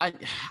 I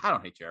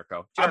don't hate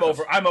Jericho. I'm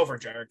over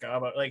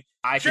Jericho.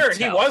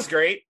 He was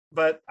great,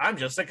 but I'm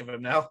just sick of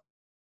him now.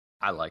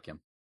 I like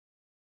him.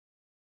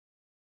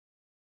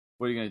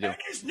 What are you gonna do? And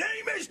his name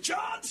is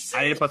John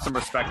Cena. I need to put some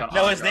respect on.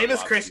 No, his name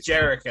is Chris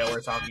Jericho. We're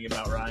talking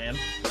about Ryan.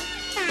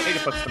 I need to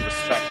put some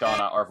respect on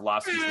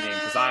Arlovsky's name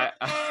because I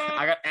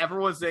got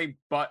everyone's name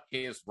but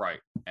his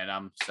right, and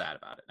I'm sad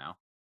about it now.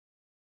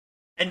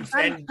 And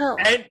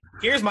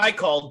here's my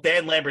call: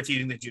 Dan Lambert's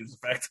eating the Judas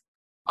Effect.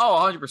 Oh,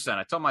 100%.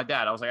 I told my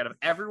dad, I was like, out of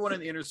everyone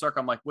in the inner circle,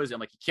 I'm like, what is it? I'm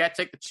like, he can't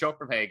take the choke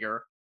from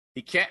Hager.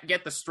 He can't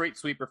get the straight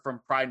sweeper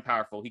from Pride and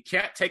Powerful. He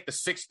can't take the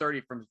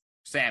 630 from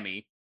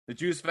Sammy. The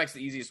Judas Effect's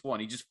the easiest one.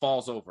 He just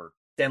falls over.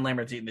 Dan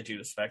Lambert's eating the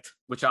Judas Effect.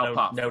 Which I'll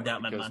pop. No doubt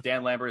in my mind. Because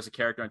Dan Lambert as a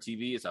character on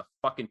TV is a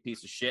fucking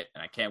piece of shit,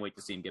 and I can't wait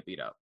to see him get beat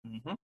up.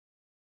 Mm-hmm.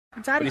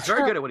 But he's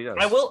very good at what he does.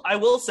 I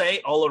will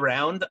say, all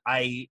around,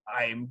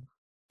 I'm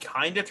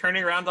kind of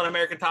turning around on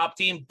American Top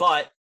Team,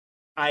 but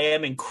I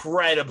am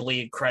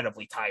incredibly,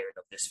 incredibly tired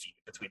of this feud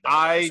between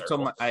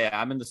them.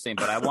 I'm in the same,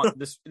 but I want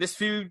this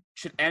feud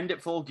should end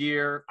at Full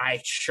Gear.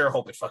 I sure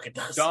hope it fucking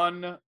does.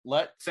 Done.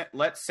 Let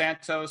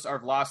Santos,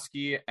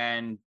 Arlovsky,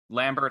 and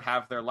Lambert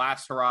have their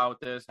last hurrah with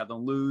this. Have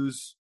them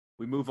lose.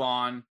 We move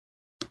on,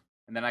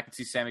 and then I can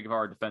see Sammy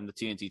Guevara defend the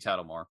TNT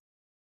title more.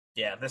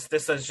 Yeah,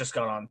 this has just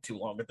gone on too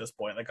long at this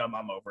point. Like I'm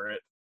over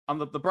it. On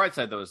the bright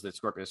side, though, is that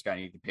Scorpio Sky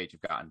and Ethan Page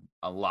have gotten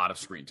a lot of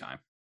screen time.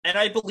 And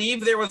I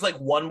believe there was like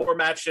one more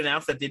match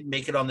announced that didn't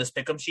make it on this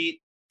pick'em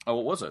sheet. Oh,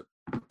 what was it?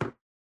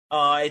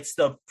 It's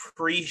the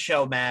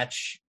pre-show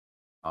match,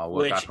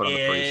 which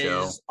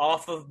is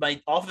off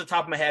the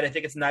top of my head. I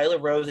think it's Nyla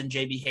Rose and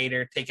JB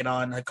Hayter taking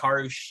on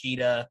Hikaru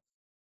Shida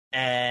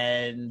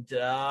and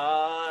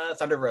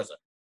Thunder Rosa.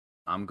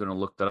 I'm gonna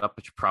look that up,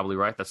 but you're probably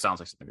right. That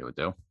sounds like something they would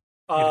do.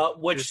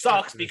 Which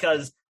sucks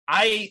because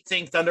I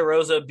think Thunder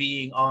Rosa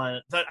being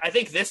on. I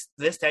think this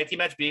tag team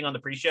match being on the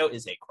pre-show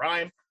is a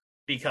crime.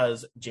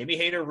 Because JB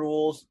Hayter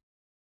rules,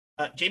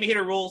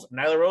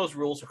 Nyla Rose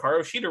rules, Hikaru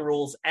Shida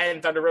rules,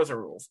 and Thunder Rosa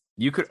rules.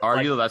 You could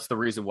argue that's the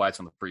reason why it's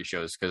on the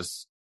pre-shows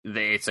because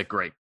it's a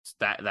great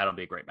that'll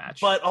be a great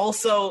match. But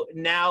also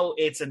now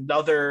it's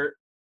another.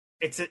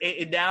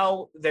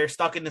 Now they're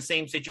stuck in the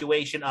same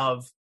situation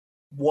of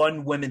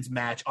one women's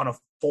match on a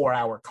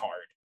 4-hour card.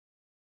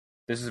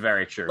 This is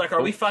very true. Like,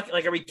 are we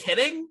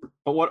kidding?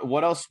 But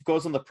what else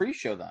goes on the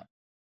pre-show then?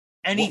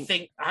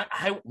 Anything.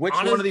 Which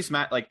one of these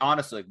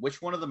honestly,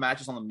 which one of the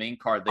matches on the main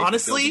card do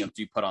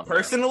you put on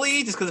personally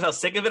there? Just because of how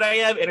sick of it I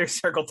am, Inner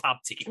Circle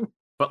Top Team.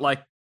 But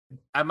like,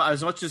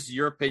 as much as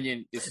your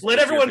opinion is, let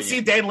everyone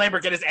see Dan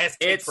Lambert get his ass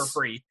kicked for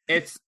free.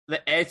 It's the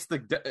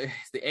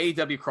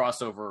AEW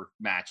crossover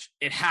match.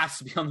 It has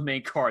to be on the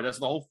main card. That's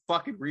the whole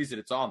fucking reason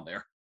it's on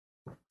there.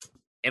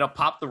 It'll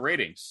pop the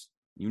ratings.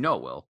 You know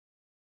it will.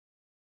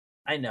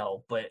 I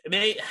know, but I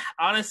mean,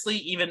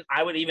 honestly,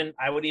 I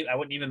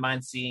wouldn't even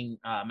mind seeing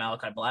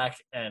Malachi Black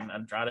and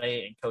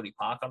Andrade and Cody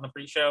Pac on the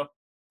pre-show.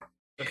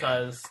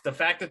 because the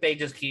fact that they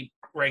just keep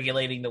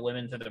regulating the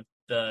women to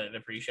the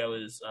pre-show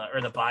is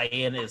or the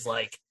buy-in is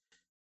like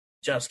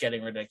just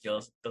getting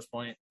ridiculous at this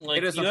point. Like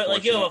It is you have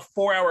a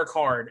 4-hour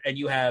card and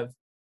you have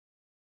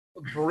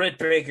Britt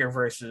Baker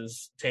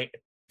versus Ty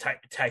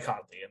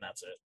Conti, and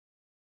that's it.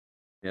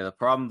 Yeah, the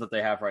problem that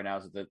they have right now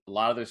is that a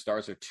lot of their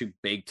stars are too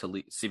big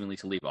to seemingly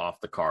to leave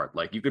off the card.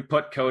 Like, you could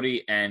put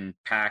Cody and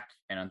Pac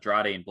and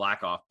Andrade and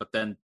Black off, but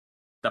then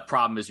the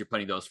problem is you're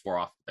putting those 4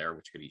 off there,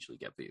 which could easily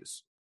get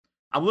views.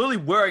 I'm literally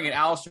wearing an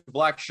Aleister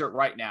Black shirt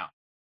right now.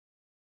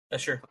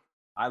 That's true.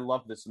 I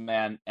love this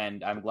man,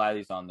 and I'm glad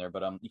he's on there.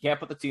 But you can't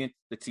put the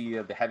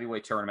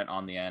heavyweight tournament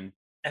on the end.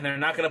 And they're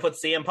not going to put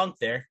CM Punk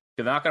there.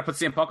 They're not going to put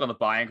CM Punk on the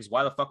buy-in, because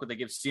why the fuck would they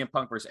give CM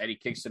Punk versus Eddie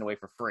Kingston away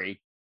for free?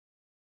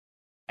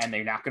 And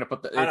they're not going to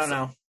put the... I don't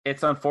know.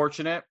 It's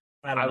unfortunate.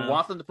 I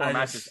want them to put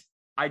matches.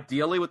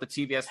 Ideally, with the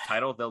TBS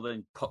title, they'll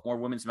then put more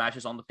women's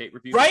matches on the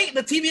pay-per-view. Right?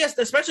 The TBS,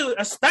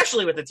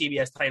 especially with the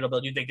TBS title,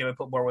 though, you'd think they would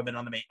put more women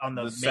on the main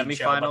semifinals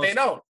show, but they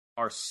don't.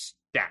 Are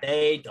stacked.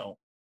 They don't.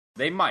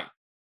 They might.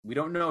 We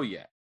don't know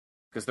yet,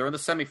 because they're in the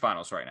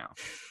semifinals right now.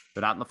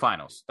 They're not in the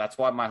finals. That's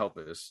what my hope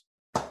is.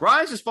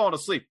 Ryan's just falling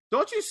asleep.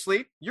 Don't you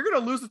sleep. You're going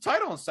to lose the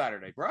title on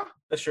Saturday, bro.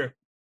 That's true.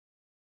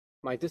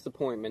 My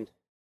disappointment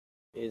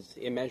is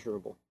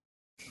immeasurable.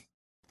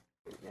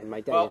 And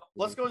my day. Well,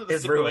 let's go into the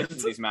stipulations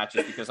of these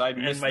matches, because I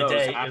missed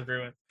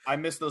those. I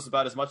missed those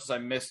about as much as I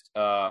missed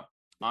Andrei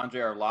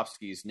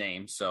Arlovsky's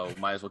name, so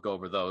might as well go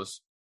over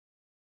those.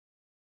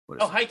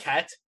 Hi,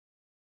 Kat.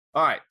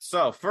 All right,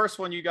 so first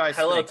one, you guys.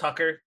 Hello,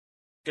 Tucker.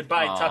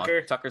 Goodbye,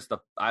 Tucker.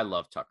 I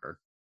love Tucker.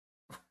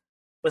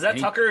 Was that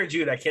Tucker or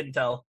Jude? I couldn't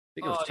tell. I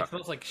think it was Tucker. It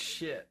smells like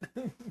shit.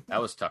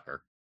 That was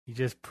Tucker. He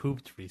just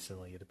pooped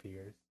recently, it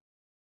appears.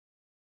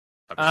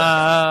 Tucker.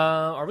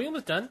 Are we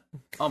almost done?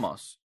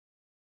 Almost.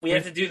 We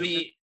have to do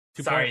the...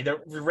 Sorry, the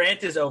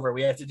rant is over.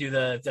 We have to do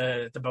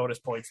the bonus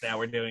points now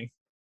we're doing.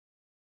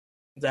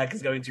 Zach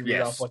is going to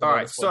read off what the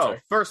bonus points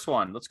are. First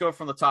one. Let's go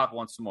from the top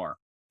once more.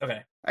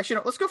 Okay. Actually,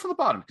 no, let's go from the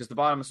bottom, because the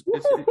bottom is...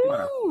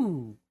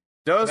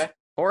 Does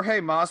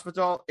Jorge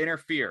Masvidal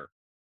interfere?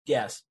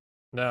 Yes.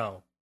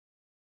 No.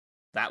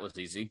 That was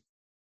easy.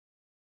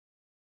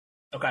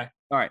 Okay.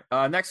 All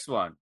right. Next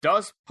one.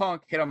 Does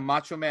Punk hit a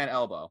Macho Man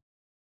elbow?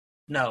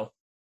 No.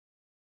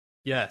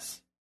 Yes.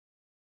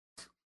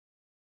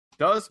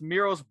 Does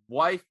Miro's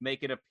wife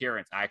make an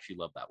appearance? I actually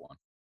love that one.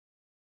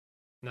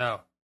 No.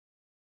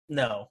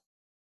 No.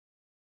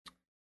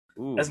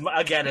 Ooh. As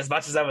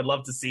much as I would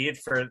love to see it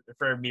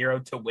for Miro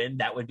to win,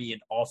 that would be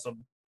an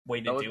awesome way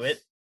to do it.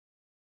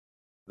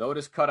 Though it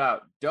is cut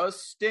out.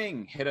 Does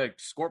Sting hit a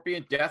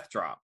Scorpion Death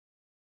Drop?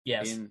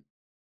 Yes.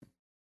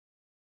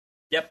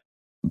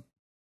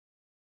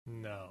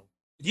 No.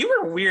 You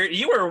were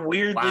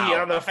weirdly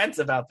on the fence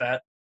about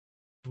that.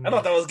 I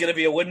thought that was going to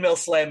be a windmill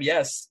slam.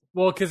 Yes.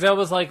 Well, because that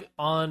was like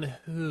on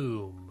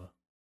whom?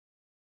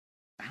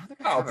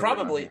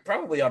 Probably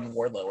on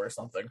Wardlow or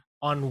something.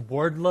 On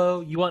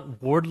Wardlow? You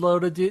want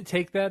Wardlow to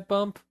take that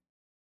bump?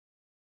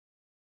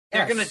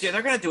 Yes.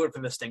 They're gonna do it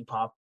for the Sting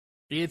pop.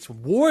 It's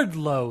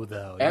Wardlow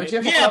though.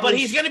 But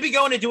he's gonna be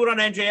going to do it on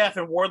MJF,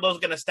 and Wardlow's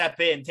gonna step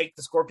in, take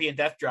the Scorpion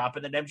Death Drop,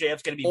 and then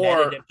MJF's gonna be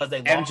mad at it because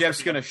they lost.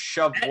 MJF's gonna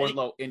shove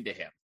Wardlow into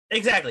him.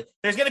 Exactly.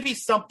 There's gonna be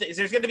something.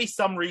 There's gonna be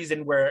some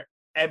reason where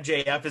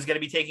MJF is going to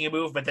be taking a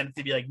move, but then it's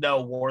to be like,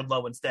 no,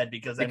 Wardlow instead,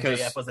 because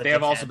MJF was a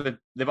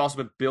they've also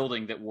been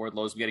building that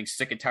Wardlow's getting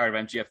sick and tired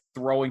of MJF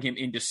throwing him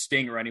into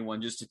Sting or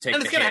anyone just to take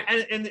the hit.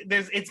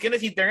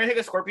 They're gonna take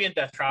a Scorpion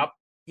Death Drop.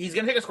 He's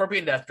gonna take a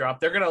Scorpion Death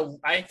Drop.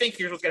 I think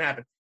here's what's gonna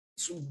happen.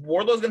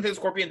 Wardlow's gonna take a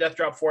Scorpion Death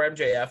Drop for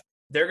MJF.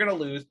 They're gonna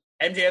lose.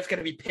 MJF's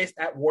gonna be pissed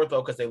at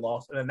Wardlow because they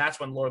lost, and then that's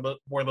when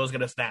Wardlow's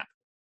gonna snap.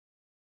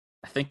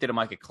 I think that it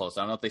might get close.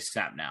 I don't know if they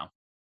snap now.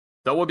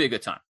 That would be a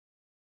good time.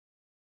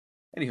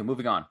 Anywho,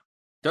 moving on.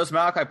 Does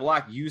Malachi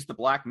Black use the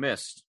Black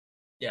Mist?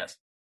 Yes.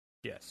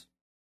 Yes.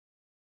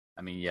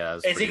 I mean, yeah.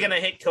 Is he going to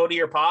hit Cody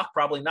or Pac?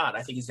 Probably not.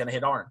 I think he's going to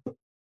hit Arn.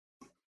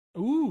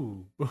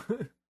 Ooh.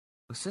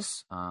 What's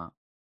this?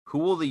 Who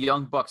will the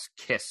Young Bucks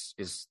kiss?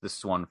 Is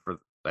this one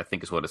for? I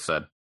think is what it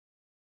said.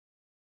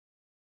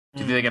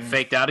 Do you think they get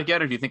faked out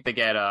again, or do you think they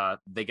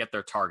get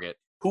their target?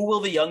 Who will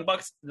the Young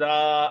Bucks?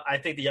 I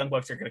think the Young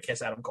Bucks are going to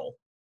kiss Adam Cole.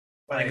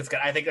 I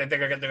think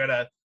they're going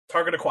to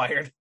target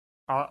acquired.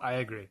 I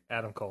agree.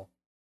 Adam Cole.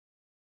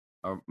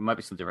 Or it might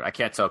be something different. I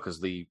can't tell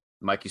because the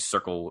Mikey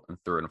circle and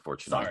through it,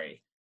 unfortunately.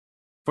 Sorry.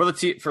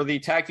 For the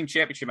tag team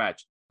championship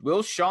match,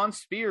 will Shawn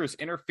Spears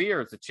interfere?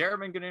 Is the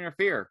chairman going to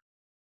interfere?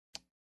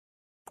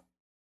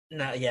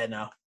 No. I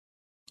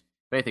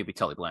think it'd be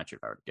Tully Blanchard,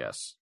 if I were to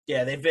guess.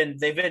 Yeah,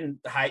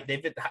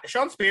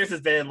 Shawn Spears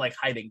has been like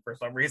hiding for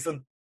some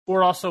reason.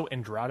 Or also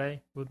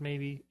Andrade would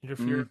maybe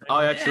interfere.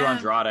 True.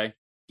 Andrade.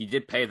 He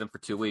did pay them for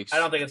 2 weeks. I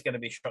don't think it's going to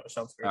be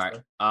Shawn Spears.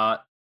 All right.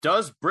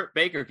 Does Britt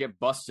Baker get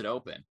busted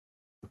open?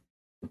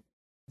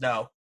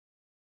 No.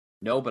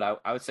 No,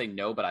 but I would say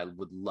no, but I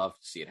would love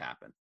to see it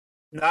happen.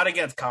 Not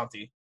against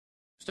Conti.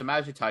 Just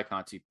imagine Ty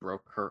Conti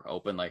broke her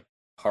open like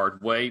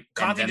hard way.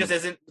 Conti just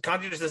isn't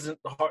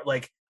hard.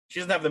 Like, she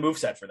doesn't have the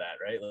moveset for that,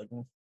 right? Like,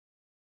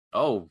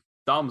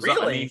 thumbs up.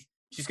 I Really? mean,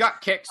 she's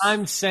got kicks.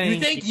 I'm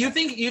saying You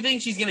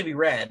think she's gonna be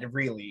red?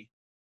 Really?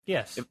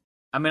 yes.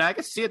 I mean, I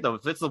can see it though.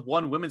 If it's the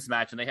one women's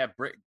match and they have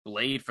Britt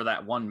Blade for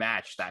that one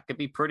match, that could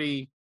be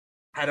pretty.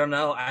 I don't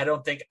know. I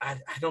don't think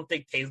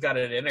Tay's got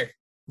it in her.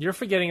 You're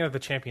forgetting that the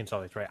champion's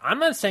always right. I'm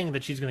not saying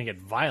that she's going to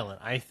get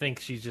violent. I think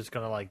she's just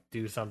going to like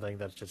do something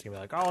that's just going to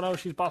be like, oh no,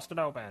 she's busted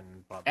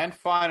open. Blah, blah. And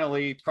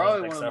finally, probably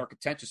one think of so. the more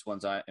contentious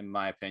ones, in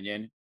my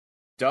opinion,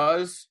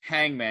 does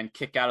Hangman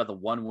kick out of the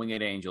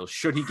one-winged angel?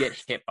 Should he get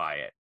hit by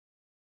it?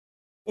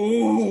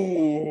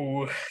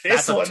 Ooh,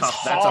 this one's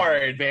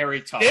hard. That's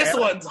very tough. This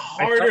one's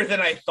harder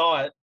than I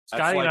thought.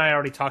 Scotty like- and I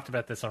already talked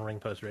about this on Ring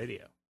Post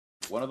Radio.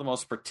 One of the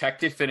most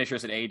protected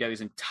finishers in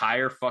AEW's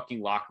entire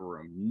fucking locker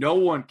room. No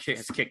one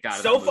has kicked out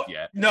of So that far, move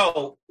yet.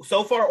 no.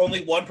 So far,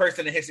 only one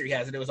person in history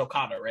has it. It was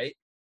Okada, right?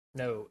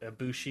 No,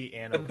 Ibushi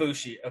and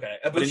Ibushi. Okay,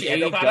 But in Ibushi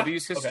and Okada.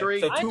 AEW's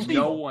history, Okay, so two I- no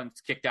people.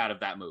 one's kicked out of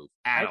that move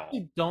at I all.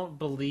 actually don't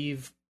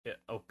believe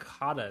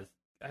Okada.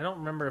 I don't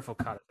remember if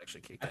Okada's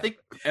actually kicked I out. think.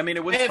 I mean,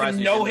 it would I surprise have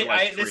me. no. if they were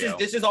like This is trio.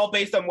 this is all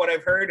based on what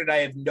I've heard, and I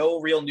have no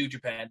real New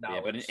Japan Yeah,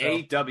 knowledge. but in so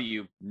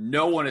AEW,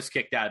 no one is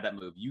kicked out of that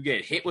move. You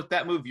get hit with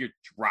that move, you're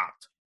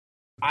dropped.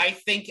 I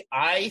think.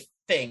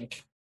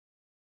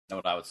 Know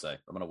what I would say?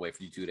 I'm gonna wait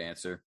for you two to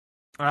answer.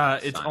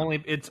 it's Sign.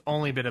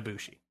 only been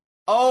Ibushi.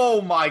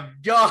 Oh my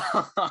god!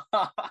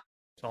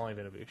 It's only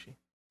been Ibushi.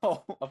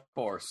 Oh, of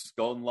course,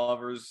 Golden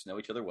Lovers know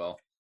each other well.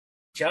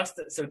 just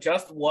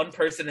one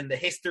person in the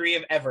history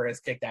of ever has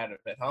kicked out of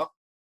it, huh?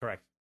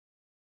 Correct.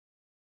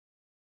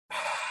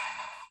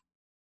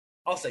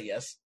 I'll say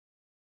yes.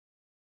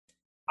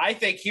 I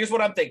think here's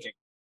what I'm thinking.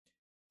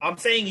 I'm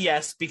saying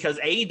yes because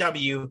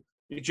AEW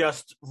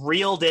just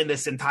reeled in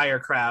this entire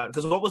crowd.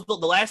 Because what was the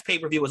last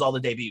pay-per-view was all the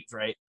debuts,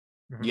 right?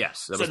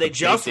 Yes, that So was they the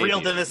just big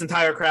reeled debut. in this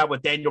entire crowd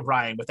with Daniel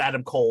Bryan, with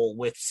Adam Cole,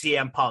 with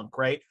CM Punk,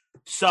 right?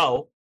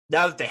 So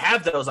now that they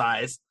have those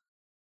eyes,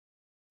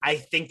 I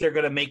think they're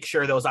going to make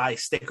sure those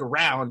eyes stick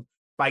around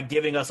by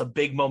giving us a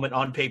big moment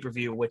on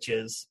pay-per-view, which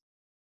is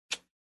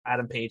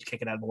Adam Page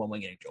kicking out of the One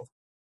Wing Angel.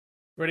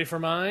 Ready for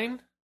mine?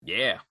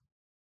 Yeah,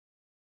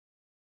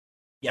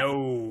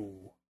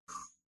 Yo.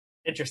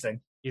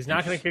 Interesting. He's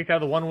not going to kick out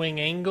of the one wing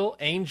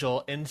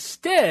angel.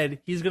 Instead,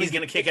 he's going He's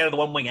going to kick out of the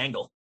One Wing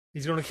Angle.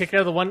 He's going to kick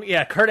out of the one.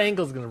 Yeah, Kurt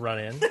Angle's going to run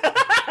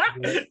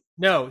in.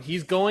 No,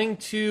 he's going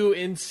to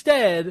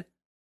instead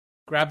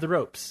grab the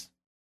ropes,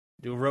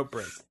 do a rope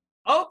break.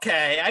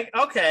 Okay,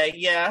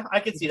 yeah, I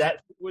can see that.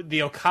 With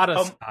the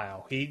Okada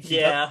style. He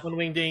yeah. got one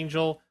winged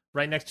angel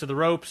right next to the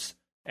ropes,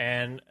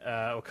 and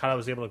Okada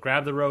was able to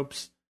grab the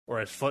ropes or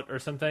his foot or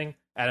something.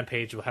 Adam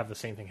Page will have the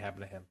same thing happen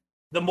to him.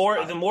 The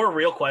more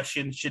real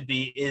question should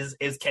be: Is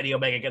Kenny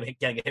Omega going to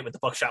get hit with the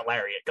buckshot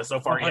lariat? Because so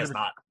far he has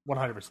not.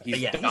 100%. he's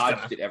yeah, he's dodged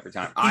gonna- it every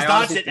time. He's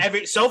dodged it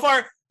every. So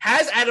far,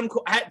 has Adam?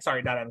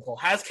 Sorry, not Adam Cole.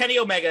 Has Kenny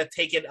Omega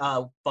taken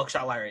a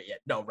buckshot lariat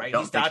yet? No, right?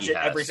 Don't He's think dodged he it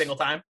every has. single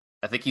time,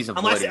 I think he's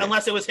avoided it.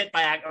 unless he was hit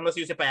by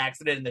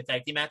accident in the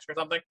tag team match or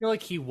something. I feel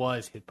like he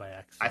was hit by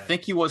accident. I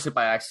think he was hit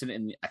by accident,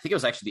 and I think it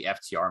was actually the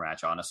FTR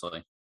match.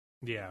 Honestly,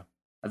 Yeah.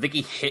 I think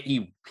he hit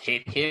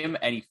him,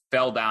 and he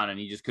fell down, and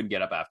he just couldn't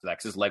get up after that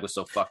because his leg was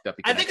so fucked up.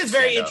 He I couldn't think it's actually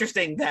very stand up.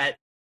 interesting that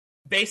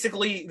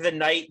basically the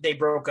night they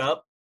broke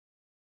up,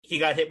 he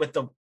got hit with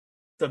the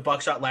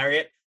buckshot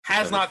lariat.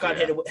 Has So not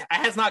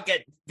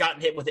the-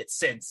 gotten hit with it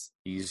since.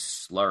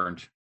 He's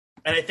learned.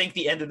 And I think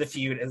the end of the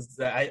feud is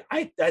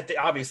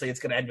obviously it's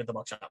going to end with the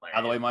buckshot lariat.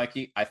 By the way,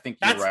 Mikey, I think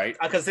you're right.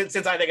 Because since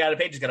I think Adam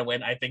Page is going to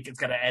win, I think it's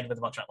going to end with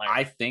the buckshot lariat.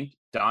 I think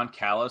Don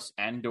Callis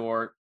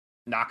and/or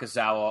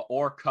Nakazawa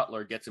or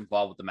Cutler gets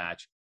involved with the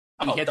match.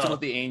 He hits him with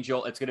the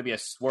Angel. It's going to be a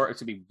swerve.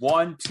 It's going to be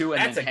 1, 2,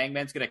 and then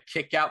Hangman's going to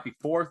kick out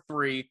before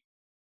 3.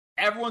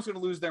 Everyone's going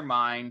to lose their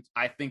mind.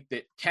 I think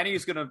that Kenny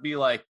is going to be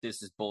like,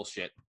 "This is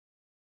bullshit.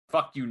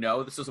 Fuck you,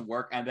 no, this doesn't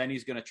work." And then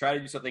he's going to try to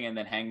do something, and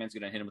then Hangman's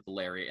going to hit him with the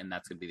lariat, and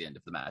that's going to be the end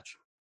of the match.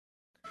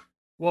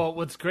 Well,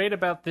 what's great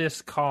about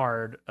this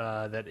card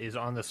that is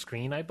on the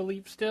screen, I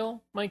believe,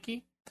 still,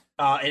 Mikey?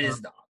 It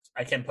is not.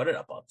 I can put it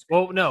up on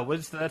screen. Well, no,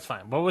 that's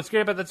fine. Well, what's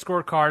great about that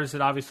scorecard is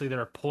that obviously there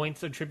are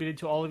points attributed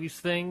to all of these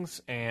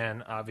things,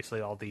 and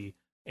obviously all the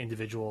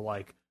individual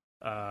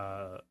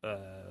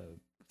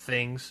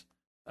things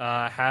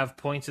have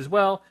points as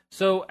well.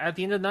 So at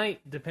the end of the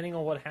night, depending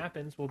on what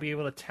happens, we'll be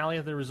able to tally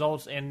up the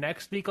results. And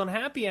next week on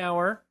Happy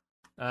Hour,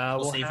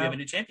 We'll see if we have a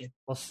new champion.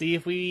 We'll see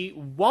if we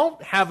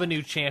won't have a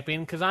new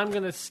champion because I'm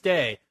gonna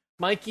stay.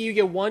 Mikey, you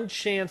get one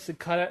chance to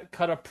cut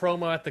a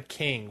promo at the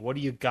King. What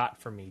do you got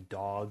for me,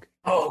 dog?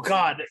 Oh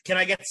God, can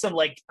I get some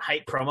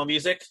hype promo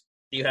music?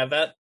 Do you have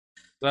that?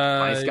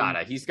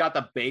 He's got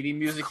the baby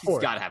music. He's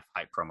got to have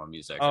hype promo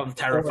music. I'm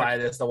terrified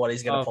as to what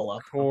he's going to pull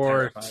up.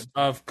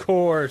 Of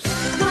course.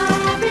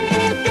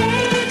 I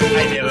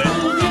knew it.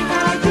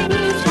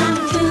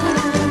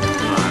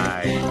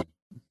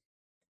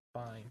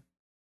 Fine.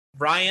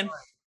 Ryan.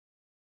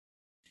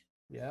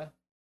 Yeah.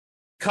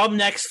 Come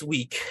next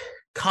week.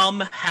 Come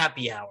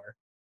happy hour.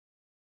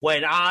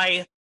 When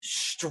I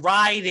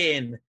stride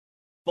in,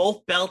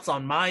 both belts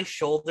on my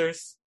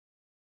shoulders.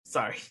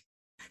 Sorry.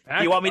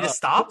 Do you want me to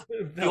stop?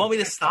 No. You want me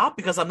to stop?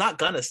 Because I'm not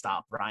gonna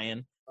stop,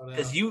 Ryan.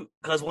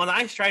 Because when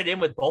I stride in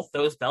with both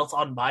those belts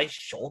on my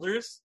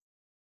shoulders,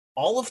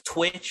 all of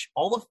Twitch,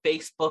 all of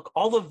Facebook,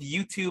 all of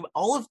YouTube,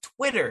 all of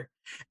Twitter,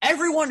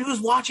 everyone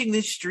who's watching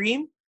this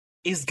stream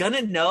is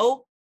gonna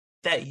know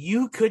that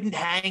you couldn't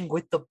hang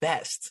with the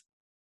best.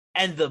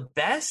 And the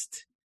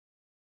best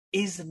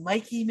is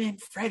Mikey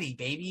Manfredi,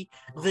 baby.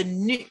 The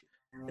new,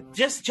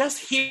 just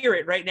hear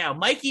it right now.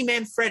 Mikey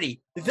Manfredi,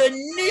 the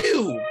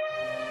new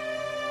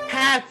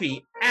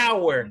Happy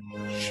Hour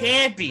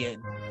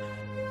champion.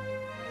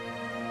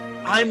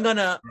 I'm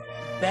gonna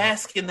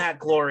bask in that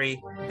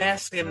glory,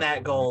 bask in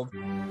that gold,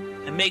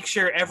 and make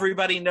sure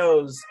everybody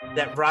knows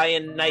that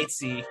Ryan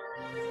Knightsey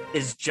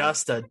is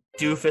just a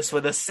doofus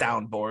with a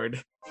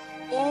soundboard.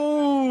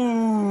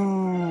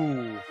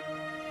 Ooh!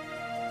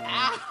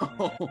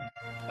 Ow!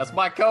 That's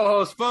my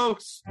co-host,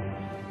 folks.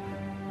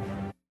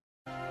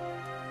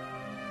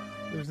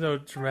 There's no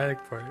dramatic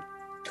part.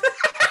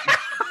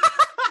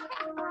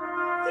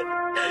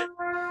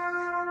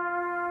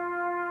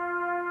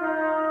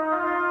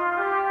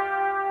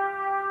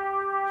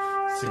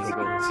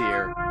 Single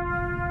tear.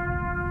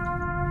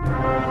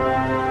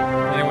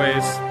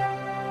 Anyways,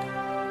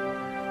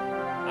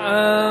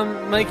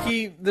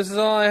 Mikey, this is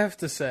all I have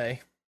to say.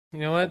 You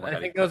know what? I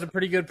think that was a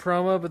pretty good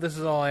promo, but this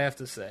is all I have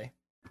to say.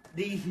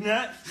 These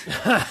nuts.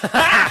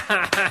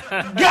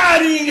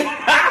 Got him!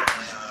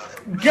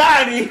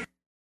 Got him!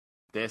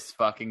 This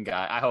fucking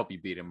guy. I hope you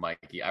beat him,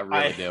 Mikey. I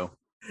really do.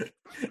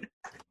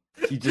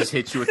 He just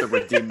hit you with the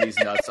redeem these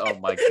nuts. Oh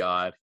my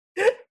god.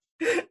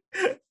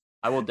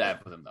 I will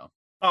dab with him though.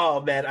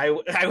 Oh man, I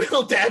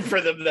will dab for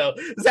them though.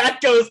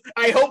 Zach goes,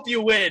 I hope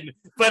you win,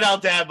 but I'll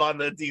dab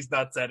on these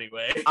nuts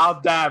anyway.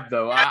 I'll dab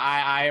though.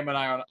 I am an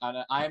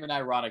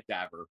ironic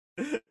dabber.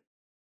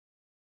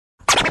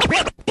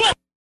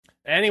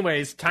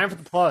 Anyways, time for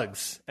the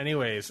plugs.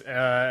 Anyways,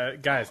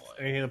 guys,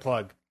 anything to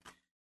plug?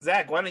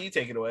 Zach, why don't you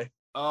take it away?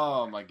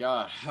 Oh my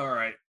god. All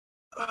right.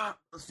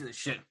 Let's do this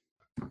shit.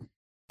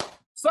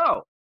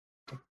 So,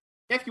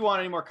 if you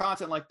want any more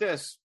content like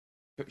this,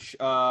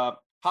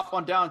 hop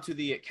on down to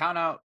the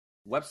Countout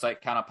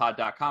website,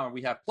 countoutpod.com, where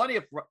we have plenty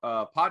of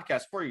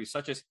podcasts for you,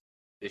 such as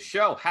this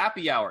show,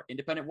 Happy Hour,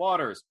 Independent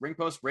Waters, Ring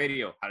Post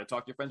Radio, How to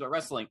Talk to Your Friends About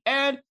Wrestling,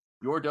 and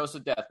Your Dose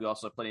of Death. We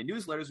also have plenty of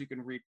newsletters. You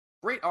can read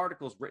great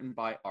articles written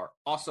by our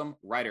awesome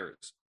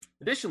writers.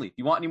 Additionally, if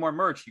you want any more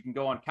merch, you can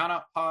go on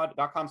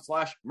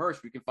countoutpod.com/merch.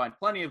 You can find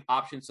plenty of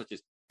options such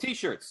as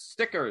t-shirts,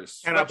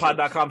 stickers,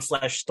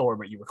 countoutpod.com/store,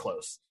 but you were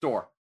close.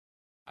 Store.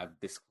 I'm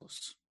this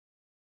close.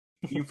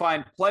 You can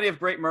find plenty of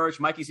great merch.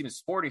 Mikey's even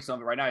sporting some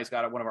of it right now. He's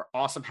got one of our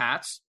awesome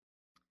hats.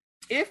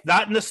 If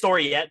not in the store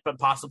yet, but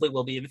possibly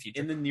will be in the future.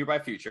 In the nearby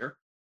future.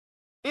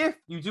 If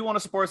you do want to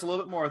support us a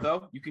little bit more,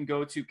 though, you can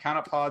go to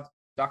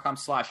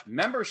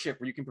countoutpod.com/membership,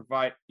 where you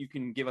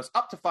can give us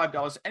up to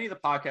 $5 to any of the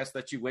podcasts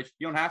that you wish.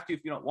 You don't have to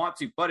if you don't want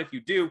to, but if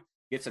you do,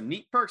 get some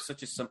neat perks,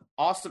 such as some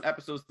awesome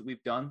episodes that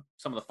we've done,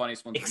 some of the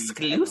funniest ones.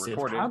 Exclusive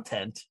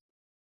content.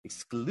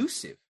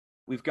 Exclusive.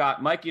 We've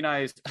got Mikey and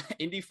I's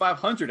Indy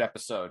 500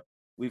 episode.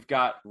 We've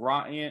got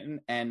Ryan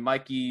and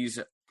Mikey's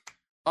Hit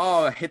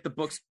the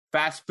Books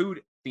fast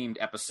food themed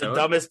episode. The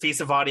dumbest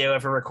piece of audio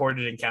ever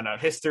recorded in Countout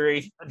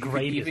history.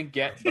 Great. You even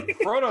get the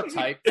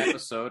prototype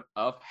episode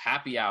of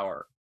Happy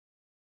Hour.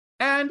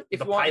 And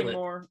if you want any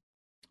more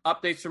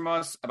updates from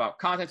us about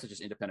content such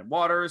as Independent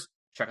Waters,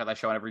 check out that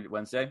show on every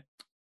Wednesday.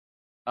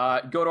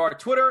 Go to our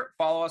Twitter,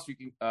 follow us. You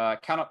can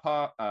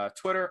Countout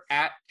Twitter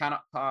at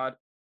Countout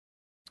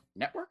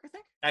Network, I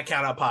think. At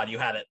Countout Pod, you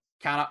had it.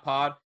 Countout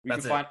Pod. You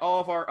can find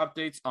all of our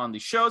updates on the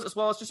shows, as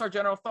well as just our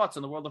general thoughts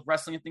on the world of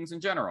wrestling and things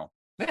in general.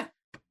 Yeah.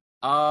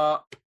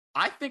 I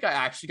think I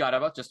actually got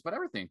about just about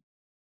everything.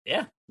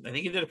 Yeah, I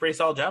think you did a pretty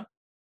solid job.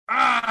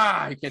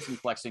 You can't see me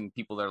flexing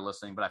people that are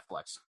listening, but I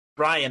flex.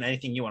 Brian,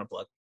 anything you want to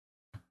plug?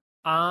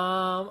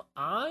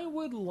 I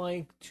would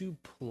like to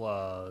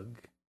plug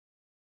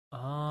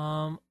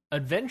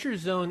Adventure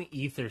Zone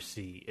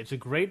Ethersea. It's a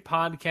great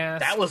podcast.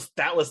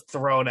 That was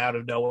thrown out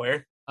of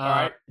nowhere. All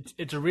right.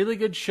 It's a really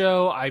good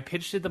show. I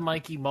pitched it to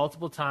Mikey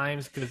multiple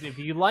times because if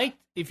you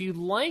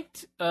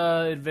liked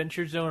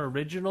Adventure Zone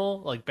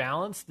original, like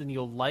Balance, then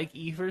you'll like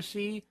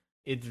Ethersea.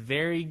 It's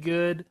very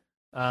good.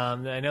 I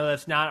know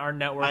that's not our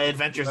network. My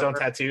Adventure Zone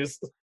tattoos.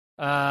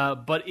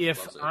 But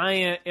if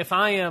I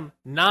am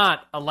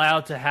not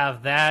allowed to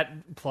have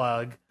that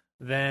plug,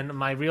 then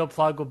my real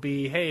plug will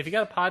be, hey, if you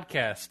got a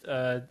podcast,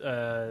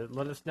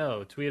 let us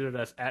know. Tweet at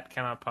us at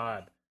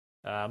CountoutPod.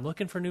 I'm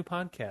looking for new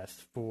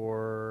podcasts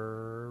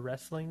for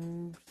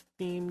wrestling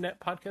themed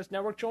podcast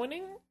network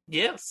joining.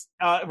 Yes,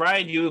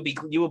 Ryan, you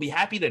will be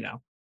happy to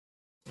know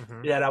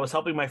that I was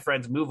helping my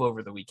friends move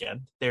over the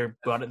weekend. They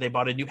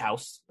bought a new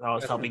house. I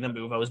was helping them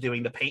move. I was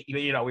doing the paint.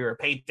 We were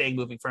painting,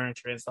 moving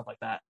furniture, and stuff like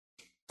that.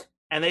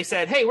 And they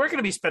said, "Hey, we're going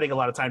to be spending a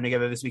lot of time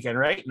together this weekend,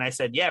 right?" And I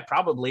said, "Yeah,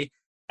 probably."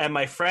 And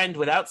my friend,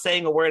 without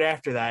saying a word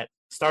after that,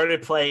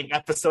 started playing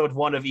episode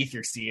 1 of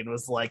Ethersea and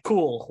was like,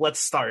 "Cool, let's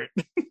start."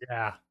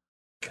 Yeah.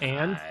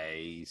 And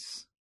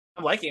nice.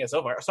 I'm liking it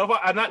so far. So far,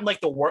 I'm not in like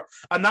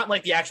I'm not in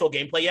like the actual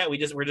gameplay yet.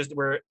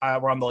 We're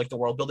on the like the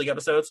world building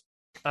episodes.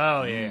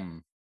 Oh yeah.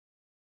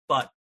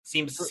 But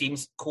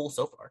seems cool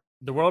so far.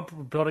 The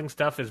world building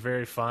stuff is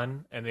very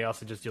fun, and they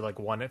also just do like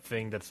one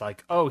thing that's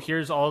like, oh,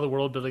 here's all the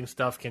world building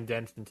stuff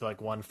condensed into like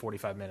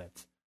 45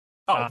 minutes.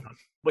 Oh,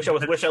 wish I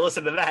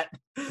listened to that.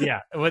 Yeah,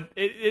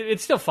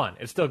 it's still fun.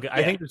 It's still good. Yeah.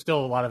 I think there's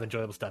still a lot of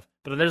enjoyable stuff.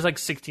 But there's like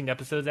 16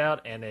 episodes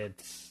out, and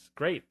it's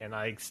great. And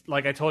I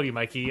told you,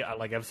 Mikey,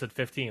 like episode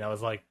 15, I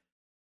was like,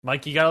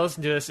 Mike, you gotta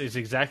listen to this. It's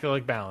exactly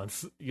like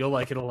Balance. You'll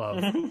like it a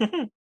lot.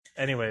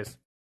 Anyways.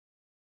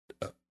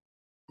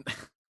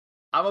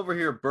 I'm over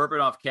here burping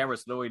off camera,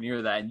 so nowhere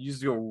near that, and you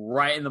just go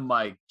right in the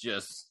mic.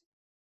 Just,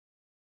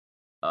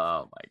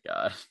 oh my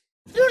god!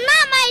 You're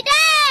not my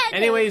dad.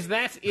 Anyways,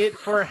 that's it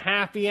for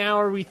Happy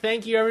Hour. We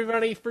thank you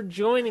everybody for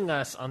joining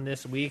us on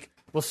this week.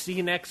 We'll see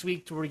you next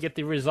week where we get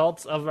the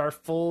results of our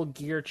Full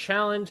Gear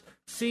Challenge.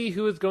 See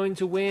who is going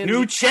to win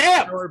new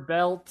champ our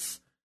belts.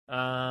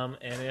 And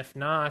if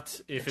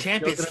not, if the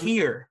champ is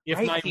here, if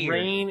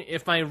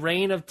my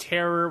reign of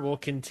terror will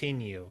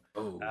continue,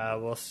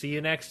 we'll see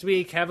you next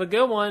week. Have a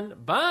good one.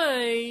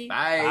 Bye.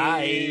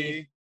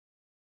 Bye.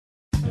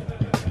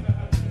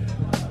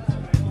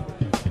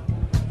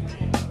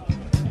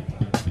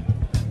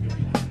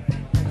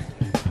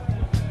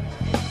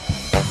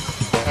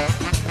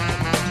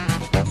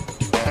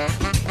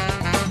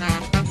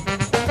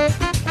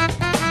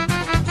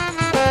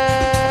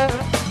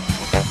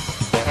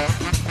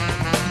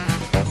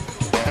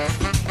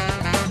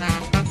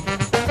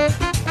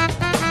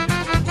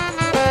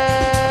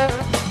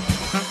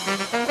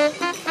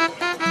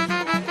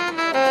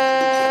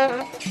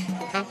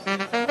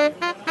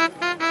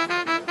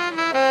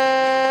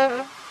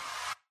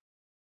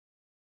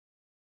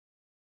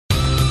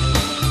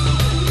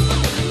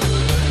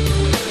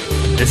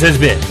 This has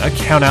been a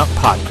Count Out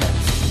Podcast.